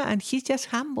and he's just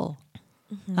humble.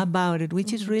 Mm-hmm. About it,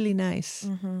 which is really nice.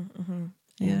 Mm-hmm, mm-hmm.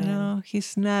 You know,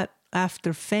 he's not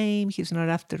after fame. He's not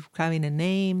after having a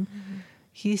name. Mm-hmm.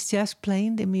 He's just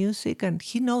playing the music, and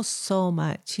he knows so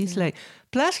much. He's like,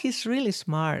 plus he's really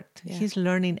smart. Yeah. He's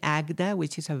learning Agda,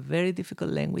 which is a very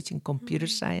difficult language in computer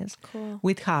science,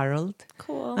 with Harold.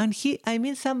 Cool. And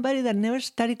somebody that never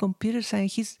studied computer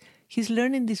science, he's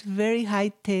learning this very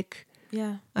high tech.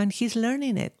 Yeah, and he's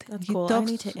learning it. That's cool. I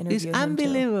need to interview him. It's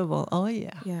unbelievable. Too. Oh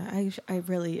yeah. Yeah, I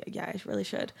really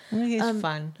should. He's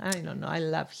fun. I don't know. I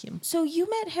love him. So you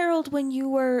met Harold when you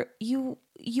were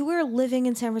living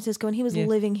in San Francisco, and he was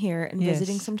living here and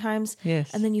visiting sometimes.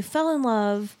 Yes. And then you fell in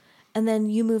love, and then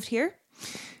you moved here.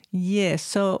 Yes.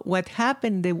 So what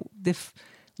happened?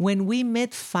 When we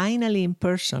met finally in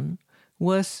person,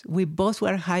 was we both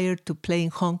were hired to play in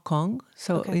Hong Kong,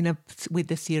 so with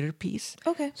the theater piece.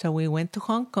 Okay. So we went to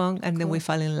Hong Kong, and then we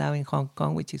fell in love in Hong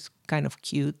Kong, which is kind of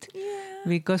cute. Yeah.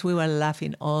 Because we were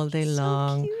laughing all day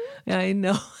long. Cute. Yeah, I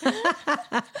know.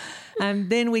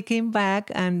 And then we came back,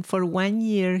 and for 1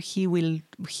 year,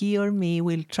 he or me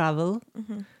will travel,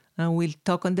 and we'll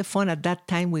talk on the phone. At that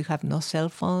time, we have no cell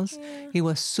phones. Yeah. It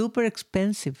was super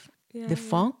expensive. The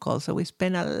phone call. So we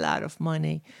spent a lot of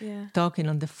money talking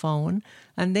on the phone.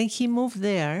 And then he moved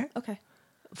there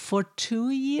for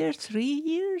 2 years, 3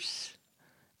 years.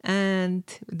 And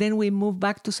then we moved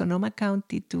back to Sonoma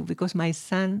County because my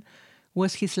son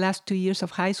was his last 2 years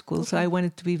of high school. Okay. So I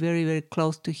wanted to be very, very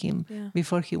close to him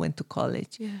before he went to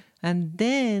college. Yeah. And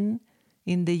then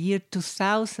in the year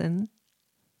 2000,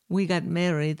 we got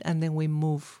married, and then we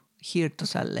moved here to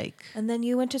Salt Lake. And then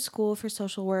you went to school for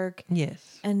social work.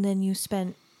 Yes. And then you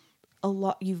spent a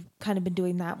lot, you've kind of been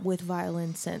doing that with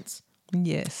violin since.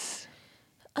 Yes.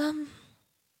 I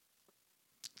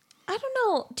don't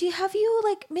know. Have you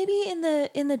like maybe in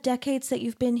the decades that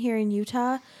you've been here in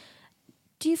Utah,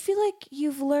 do you feel like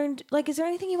you've learned, like, is there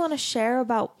anything you want to share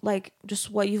about like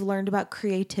just what you've learned about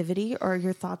creativity or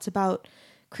your thoughts about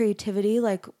creativity?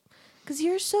 Like, because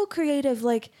you're so creative,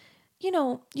 like, you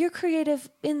know, you're creative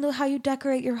in how you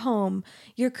decorate your home.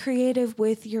 You're creative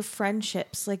with your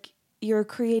friendships. Like, you're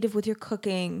creative with your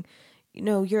cooking. You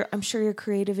know, I'm sure you're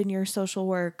creative in your social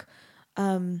work.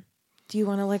 Do you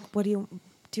want to like, do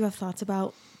you have thoughts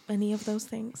about any of those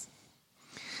things?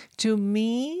 To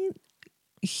me,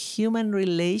 human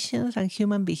relations and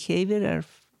human behavior are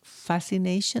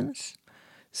fascinations.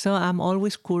 So I'm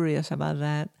always curious about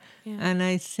that. Yeah. And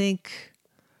I think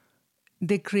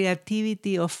the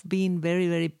creativity of being very,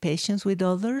 very patient with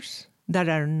others that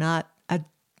are not at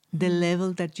the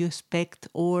level that you expect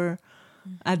or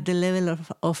at the level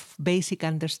of basic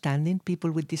understanding,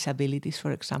 people with disabilities,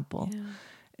 for example. Yeah.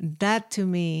 That to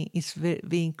me is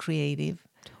being creative.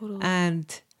 Totally.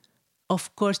 And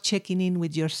of course, checking in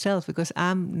with yourself, because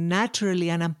I'm naturally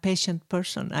an impatient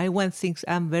person.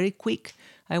 I'm very quick.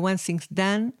 I want things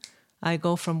done. I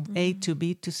go from A to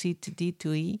B to C to D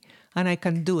to E, and I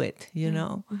can do it, you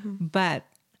know. Mm-hmm. But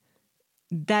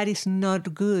that is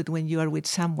not good when you are with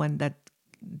someone that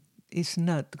is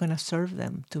not going to serve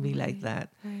them to be like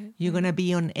that. Right, you're going to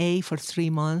be on A for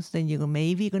 3 months, then you're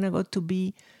maybe going to go to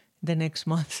B the next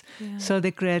month. Yeah. So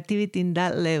the creativity in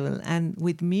that level. And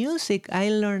with music, I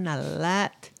learned a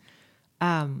lot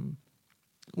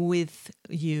with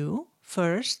you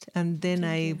first. And then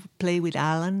I played with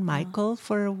Alan Michael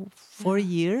for 4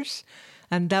 years.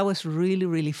 And that was really,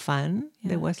 really fun.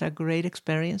 Yeah. That was a great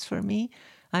experience for me.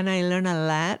 And I learned a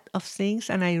lot of things.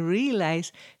 And I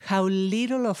realized how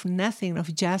little of nothing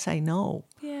of jazz I know.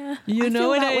 Yeah. You know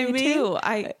what I mean? Too.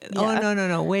 Oh,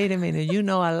 no. Wait a minute. You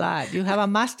know a lot. You have a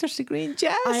master's degree in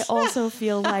jazz. I also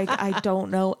feel like I don't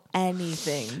know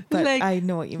anything, but like, I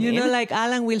know what you mean. You know, like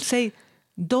Alan will say,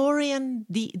 Dorian,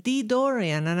 D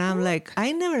Dorian. And I'm like,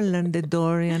 I never learned the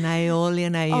Dorian,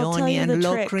 Aeolian, Ionian,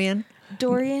 Locrian.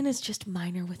 Dorian is just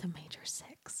minor with a major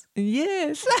 6.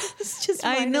 Yes. It's just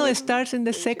I know it starts in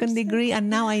the second degree, and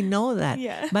now I know that.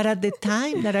 Yeah. But at the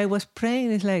time that I was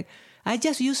praying, it's like, I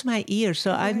just use my ear.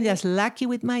 So I'm just lucky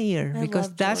with my ear,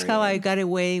 because that's how I got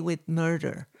away with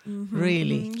murder. Mm-hmm,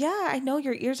 really. Mm-hmm. Yeah, I know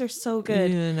your ears are so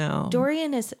good. You know.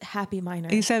 Dorian is happy minor.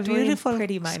 It's a beautiful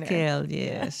pretty minor scale,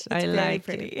 yes. Yeah, I like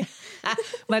pretty. it.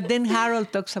 But then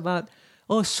Harold talks about,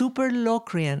 super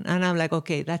Locrian. And I'm like,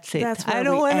 okay, that's it. That's where I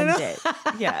don't we want end to know. It.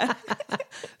 Yeah.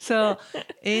 So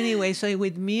anyway, so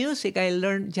with music, I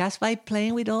learned just by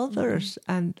playing with others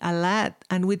and a lot,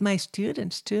 and with my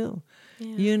students too.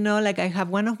 Yeah. You know, like I have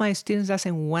one of my students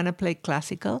doesn't want to play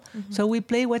classical, so we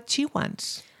play what she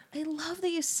wants. I love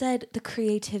that you said the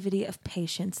creativity of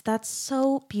patience. That's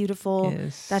so beautiful.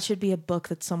 Yes. That should be a book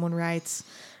that someone writes.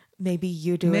 Maybe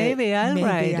you do it. Maybe I'll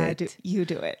write it. You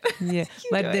do it. Yeah.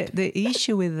 But the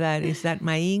issue with that is that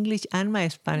my English and my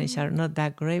Spanish are not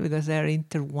that great because they're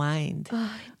intertwined.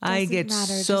 I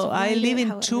live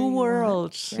in 2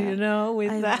 worlds, you know,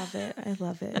 with that. I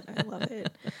love it.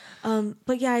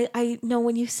 But yeah, I know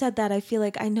when you said that, I feel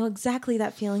like I know exactly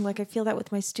that feeling. Like I feel that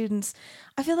with my students.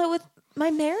 I feel that with my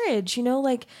marriage, you know,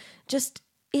 like just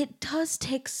it does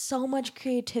take so much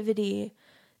creativity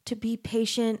to be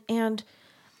patient. And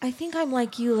I think I'm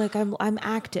like you, like I'm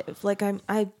active. Like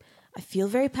I feel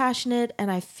very passionate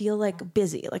and I feel like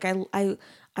busy. Like I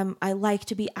like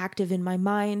to be active in my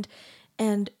mind,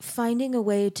 and finding a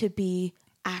way to be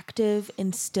active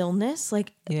in stillness,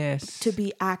 like to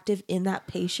be active in that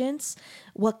patience.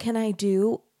 What can I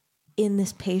do in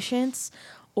this patience,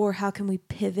 or how can we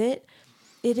pivot?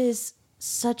 It is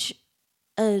such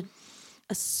a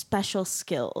special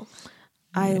skill.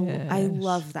 I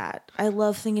love that. I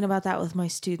love thinking about that with my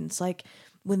students. Like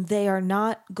when they are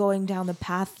not going down the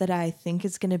path that I think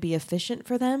is going to be efficient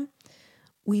for them,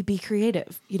 we be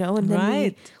creative, you know, and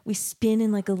then we spin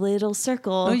in like a little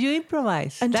circle. Oh, you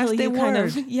improvise. Until That's the you word. Kind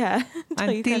of, yeah.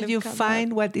 Until you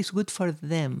find what is good for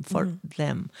them,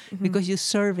 because you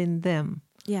serve in them.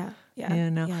 Yeah. Yeah.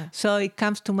 You know. Yeah. So it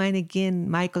comes to mind again,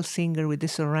 Michael Singer with the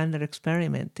Surrender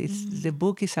Experiment. The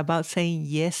book is about saying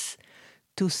yes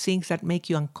to things that make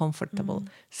you uncomfortable,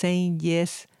 saying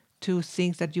yes to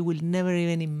things that you will never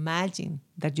even imagine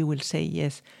that you will say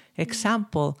yes.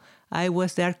 Example, I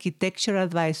was the architecture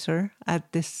advisor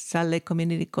at the Salt Lake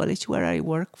Community College where I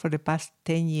work for the past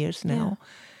 10 years now.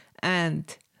 And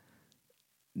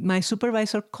my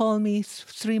supervisor called me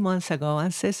 3 months ago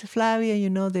and says, Flavia,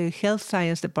 the health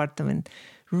science department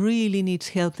really needs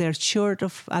help. They're short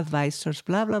of advisors,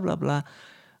 blah, blah, blah, blah.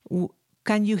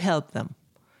 Can you help them?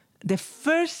 The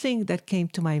first thing that came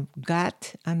to my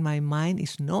gut and my mind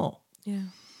is no. Yeah.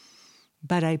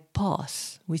 But I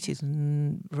pause, which is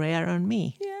rare on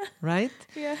me, right?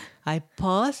 Yeah. I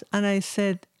pause and I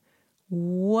said,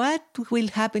 what will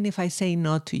happen if I say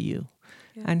no to you?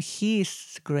 Yeah. And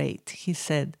he's great. He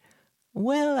said,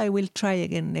 well, I will try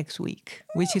again next week,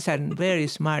 which is a very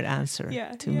smart answer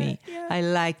to me. Yeah. I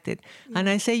liked it. Yeah. And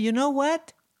I say, you know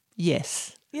what?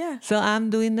 Yes. Yeah. So I'm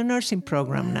doing the nursing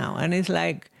program now. And it's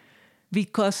like,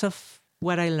 because of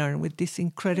what I learned with this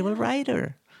incredible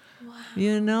writer.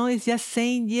 Wow. It's just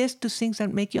saying yes to things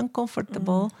that make you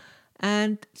uncomfortable.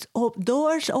 And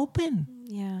doors open.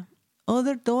 Yeah.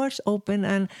 Other doors open.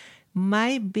 And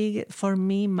my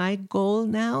goal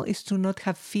now is to not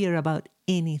have fear about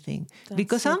anything.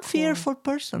 Because I'm a fearful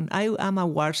person. I am a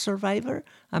war survivor.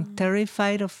 I'm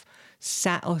terrified of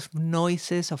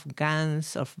noises, of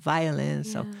guns, of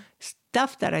violence, of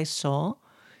stuff that I saw.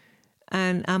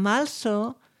 And I'm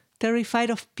also terrified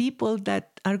of people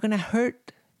that are going to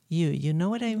hurt you. You know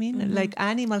what I mean? Mm-hmm. Like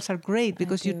animals are great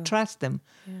because you trust them.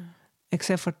 Yeah.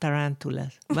 Except for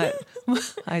tarantulas. But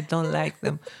I don't like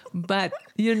them. But,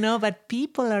 but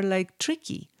people are like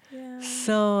tricky. Yeah.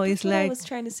 So That's it's what like... I was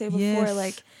trying to say before.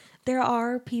 Like, there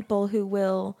are people who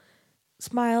will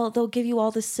smile. They'll give you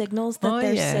all the signals that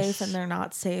they're safe and they're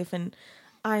not safe. And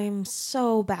I'm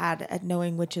so bad at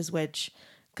knowing which is which.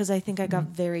 Because I think I got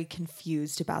very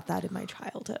confused about that in my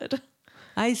childhood.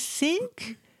 I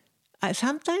think,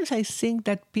 sometimes I think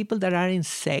that people that are in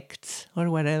sects or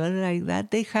whatever like that,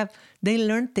 they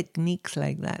learn techniques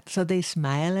like that. So they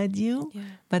smile at you,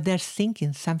 but they're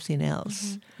thinking something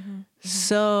else.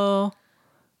 So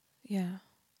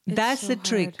that's the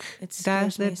trick.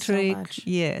 That's the trick. So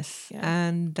yes. Yeah.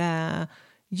 And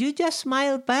you just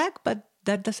smile back, but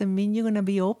that doesn't mean you're going to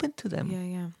be open to them.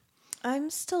 Yeah.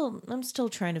 I'm still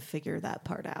trying to figure that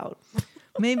part out.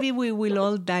 Maybe we will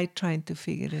all die trying to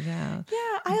figure it out.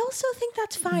 Yeah, I also think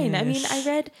that's fine. Yes. I mean, I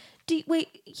read...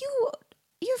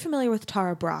 you're familiar with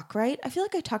Tara Brach, right? I feel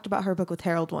like I talked about her book with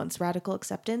Harold once, Radical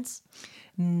Acceptance.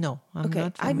 No, I'm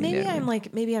not familiar.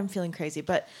 Maybe I'm feeling crazy,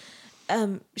 but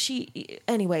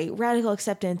Radical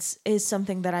Acceptance is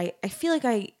something that I feel like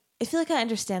I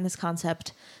understand this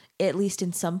concept, at least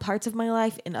in some parts of my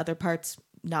life. In other parts,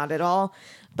 not at all.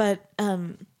 But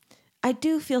I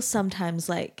do feel sometimes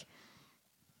like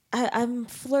I'm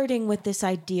flirting with this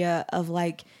idea of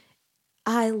like,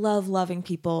 I love loving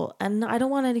people and I don't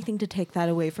want anything to take that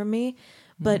away from me.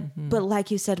 But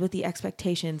like you said, with the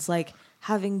expectations, like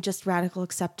having just radical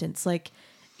acceptance, like,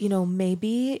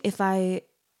 maybe if I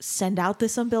send out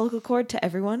this umbilical cord to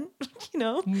everyone,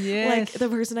 like the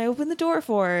person I open the door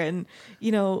for and,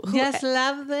 just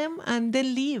love them and they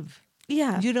leave.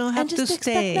 Yeah. You don't have to just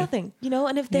stay. Expect nothing,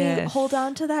 and if they hold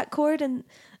on to that cord and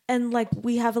like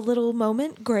we have a little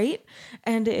moment, great.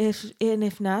 And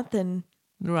if not, then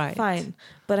fine.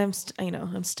 But I'm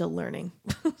still learning.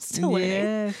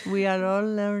 Yes, we are all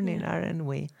learning, aren't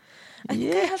we? I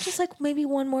think I have just like maybe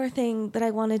one more thing that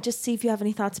I want to just see if you have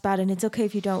any thoughts about it. And it's okay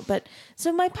if you don't. But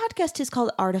so my podcast is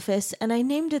called Artifice, and I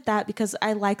named it that because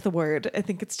I like the word. I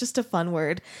think it's just a fun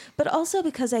word, but also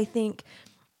because I think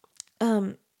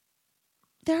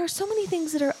there are so many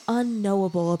things that are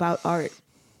unknowable about art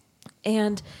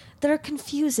and that are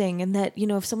confusing, and that,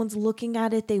 if someone's looking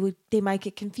at it, they might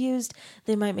get confused.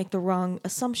 They might make the wrong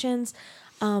assumptions.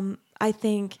 I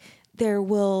think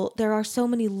there are so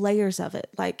many layers of it.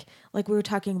 Like we were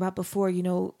talking about before,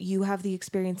 you have the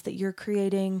experience that you're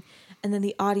creating, and then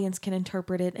the audience can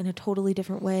interpret it in a totally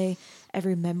different way.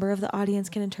 Every member of the audience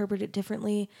can interpret it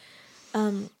differently.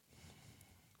 And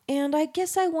I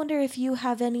guess I wonder if you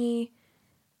have any...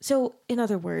 So, in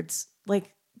other words,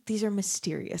 like, these are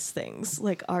mysterious things,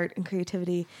 like art and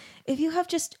creativity. If you have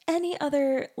just any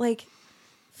other, like,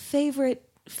 favorite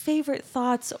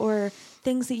thoughts or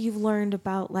things that you've learned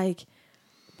about, like,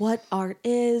 what art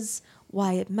is,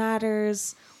 why it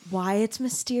matters, why it's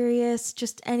mysterious,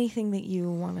 just anything that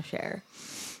you want to share.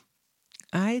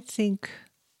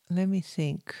 Let me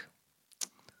think.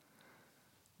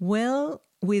 Well,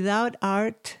 without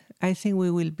art, I think we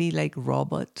will be like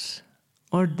robots.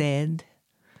 Or dead.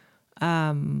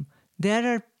 I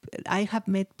have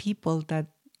met people that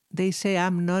they say,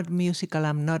 I'm not musical,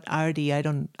 I'm not arty, I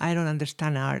don't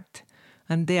understand art.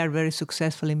 And they are very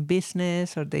successful in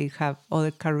business, or they have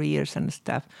other careers and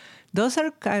stuff. Those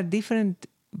are a different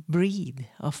breed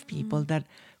of people that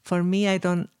for me,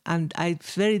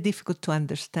 it's very difficult to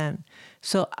understand.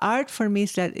 So art for me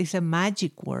is a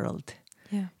magic world.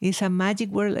 Yeah. It's a magic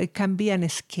world. It can be an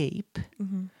escape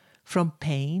from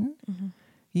pain.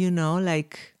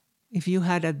 Like if you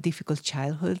had a difficult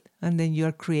childhood and then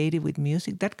you're creative with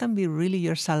music, that can be really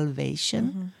your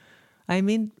salvation. I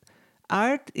mean,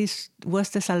 art was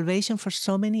the salvation for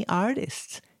so many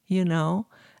artists,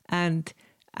 and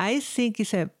I think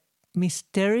it's a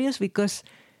mysterious because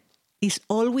it's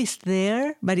always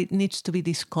there, but it needs to be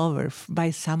discovered by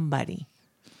somebody.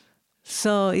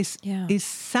 So it's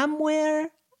somewhere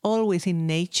always in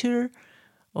nature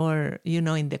or,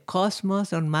 in the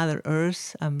cosmos, on Mother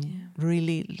Earth.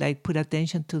 Really like put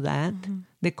attention to that,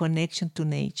 the connection to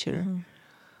nature.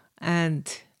 And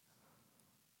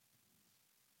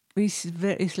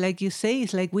it's like you say,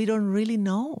 it's like we don't really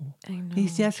know. I know.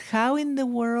 It's just how in the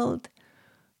world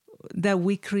that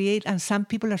we create, and some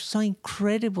people are so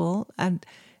incredible, and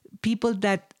people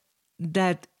that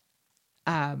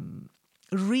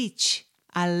reach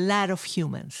a lot of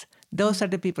humans. Those are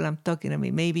the people I'm talking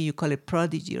about. Maybe you call it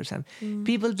prodigy or something.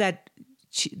 People that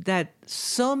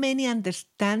so many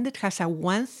understand it, has a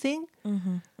one thing,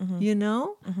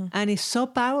 and it's so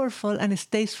powerful and it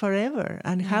stays forever.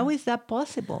 And how is that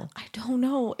possible? I don't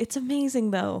know. It's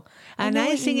amazing though. And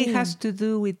I think it has to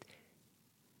do with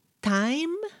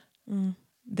time,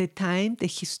 the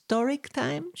historic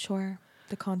time. Sure.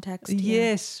 The context.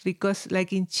 Yes, because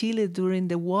like in Chile during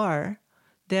the war,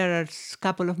 there are a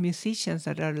couple of musicians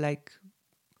that are like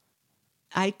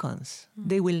icons.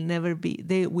 They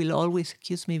will always,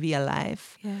 be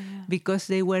alive because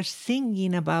they were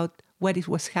singing about what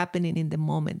was happening in the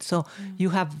moment. So you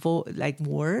have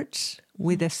words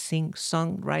with a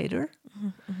songwriter,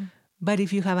 but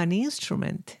if you have an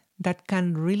instrument that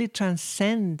can really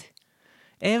transcend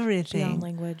everything, beyond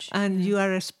language, and you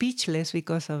are speechless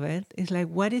because of it, it's like,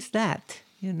 what is that?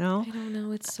 I don't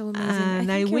know. It's so amazing.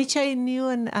 And I wish I knew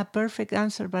a perfect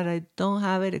answer, but I don't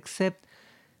have it, except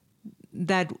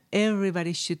that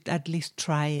everybody should at least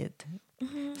try it.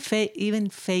 Even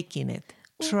faking it.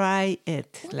 Try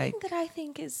it. One thing that I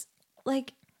think is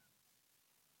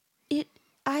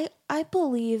I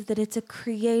believe that it's a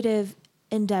creative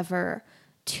endeavor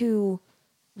to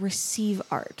receive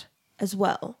art as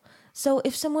well. So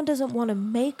if someone doesn't want to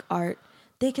make art,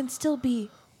 they can still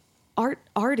be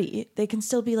arty. They can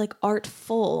still be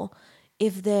artful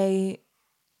if they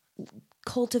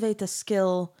cultivate the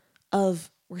skill of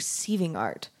receiving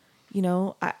art.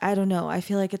 I don't know. I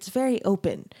feel like it's very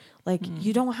open.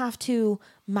 You don't have to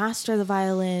master the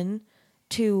violin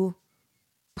to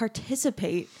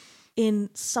participate in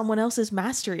someone else's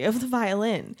mastery of the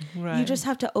violin. Right. You just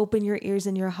have to open your ears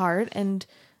and your heart and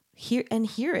hear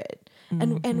it.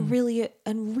 And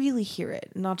really hear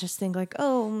it, not just think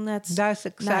that's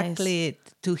exactly nice.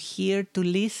 it. To hear, to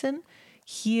listen,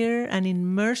 hear, and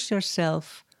immerse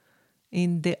yourself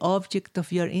in the object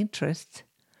of your interest,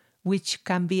 which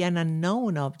can be an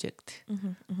unknown object,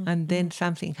 and then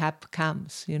something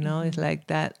comes. It's like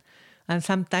that, and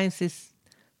sometimes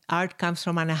art comes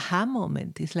from an aha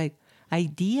moment. It's like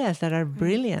ideas that are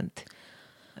brilliant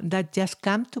that just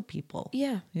come to people.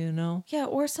 Yeah, Yeah,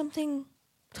 or something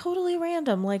totally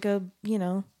random,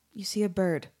 you see a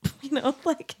bird, I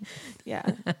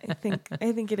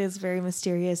think it is very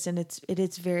mysterious, and it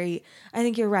is very, I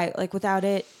think you're right. Without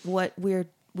it, what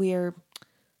we're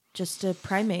just a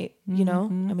primate,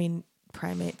 I mean,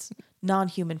 primates,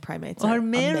 non-human primates. Or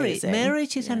marriage.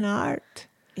 Marriage is an art.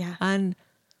 Yeah. And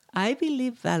I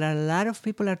believe that a lot of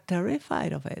people are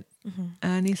terrified of it.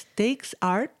 And it takes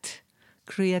art,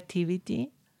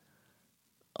 creativity,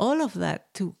 all of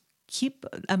that to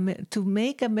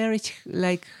make a marriage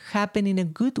happen in a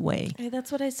good way.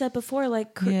 That's what I said before.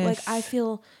 Yes. I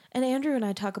feel, and Andrew and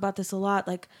I talk about this a lot.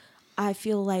 I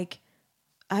feel like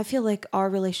our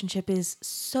relationship is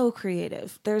so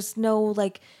creative. There's no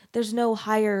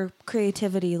higher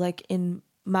creativity in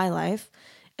my life,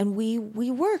 and we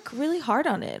work really hard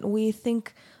on it. We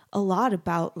think a lot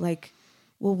about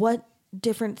what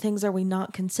different things are we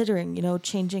not considering?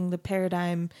 Changing the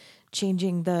paradigm,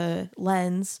 changing the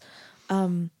lens,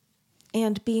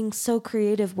 and being so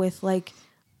creative with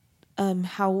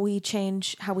how we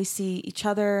change, how we see each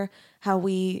other, how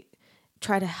we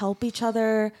try to help each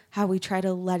other, how we try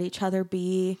to let each other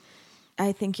be.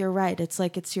 I think you're right. It's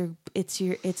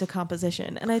it's a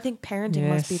composition, and I think parenting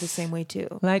must be the same way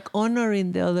too.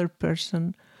 Honoring the other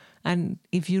person, and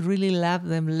if you really love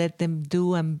them, let them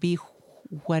do and be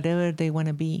whatever they want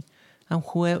to be, and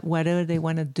whatever they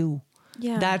want to do.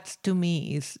 Yeah, that's to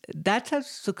me that's a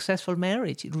successful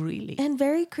marriage, really, and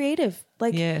very creative.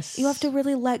 Yes, you have to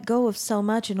really let go of so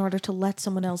much in order to let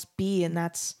someone else be, and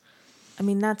that's I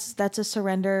mean, that's a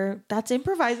surrender. That's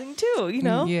improvising too, you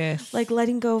know? Yes. Like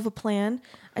letting go of a plan.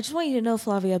 I just want you to know,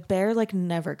 Flavia, Bear like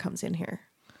never comes in here.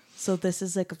 So this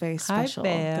is like very special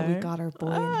that we got our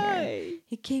boy in here.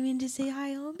 He came in to say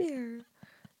hi, oh, Bear.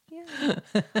 Yeah.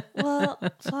 Well,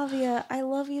 Flavia, I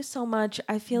love you so much.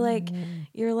 I feel like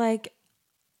you're like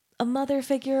a mother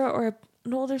figure or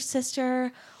an older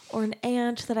sister or an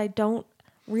aunt that I don't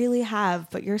really have,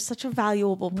 but you're such a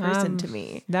valuable person to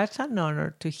me. That's an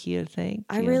honor to hear. Thank you.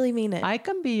 I really mean it. I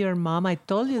can be your mom. I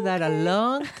told you that a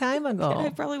long time ago. I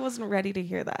probably wasn't ready to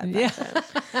hear that. Yeah.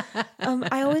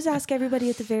 I always ask everybody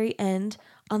at the very end,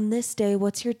 on this day,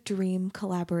 what's your dream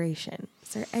collaboration?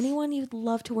 Is there anyone you'd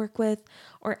love to work with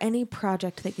or any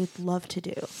project that you'd love to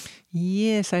do?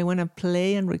 Yes, I want to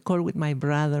play and record with my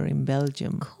brother in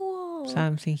Belgium. Cool.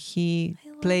 Something he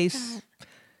plays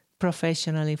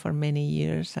professionally for many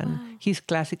years, and he's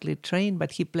classically trained,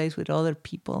 but he plays with other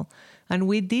people. And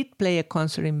we did play a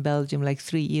concert in Belgium like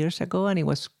 3 years ago, and it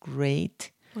was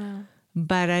great. Wow.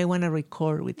 But I want to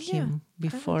record with him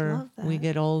before we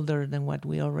get older than what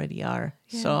we already are.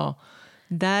 Yeah. So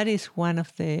that is one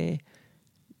of that's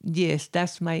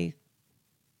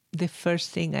the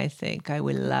first thing I think I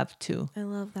will love to. I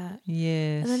love that.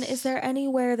 Yes. And then is there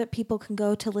anywhere that people can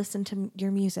go to listen to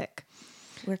your music?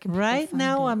 Where can people right find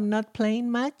now, it? I'm not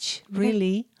playing much,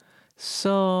 really.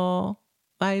 So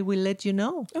I will let you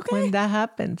know when that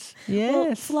happens. Yes.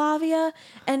 Well, Flavia,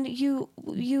 and you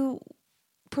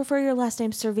prefer your last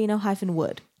name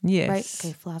Cervino-Wood. Yes. Right?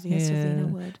 Okay, Flavia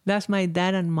Cervino-Wood. That's my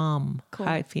dad and mom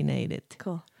hyphenated.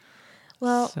 Cool.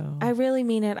 Well, I really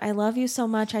mean it. I love you so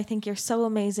much. I think you're so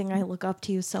amazing. I look up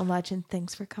to you so much. And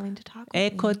thanks for coming to talk with me.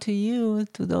 Echo to you,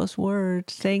 to those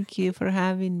words. Thank you for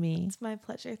having me. It's my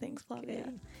pleasure. Thanks, Flavia.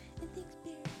 And thanks,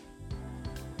 Bear.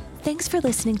 Thanks for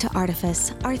listening to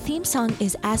Artifice. Our theme song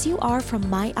is As You Are from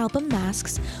my album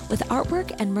Masks, with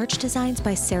artwork and merch designs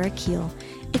by Sarah Keel.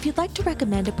 If you'd like to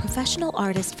recommend a professional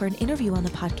artist for an interview on the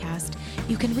podcast,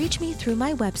 you can reach me through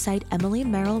my website,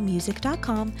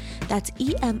 emilymerrillmusic.com. That's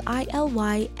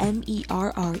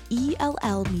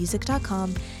EMILYMERRELL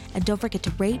music.com. And don't forget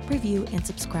to rate, review, and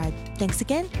subscribe. Thanks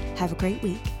again. Have a great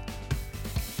week.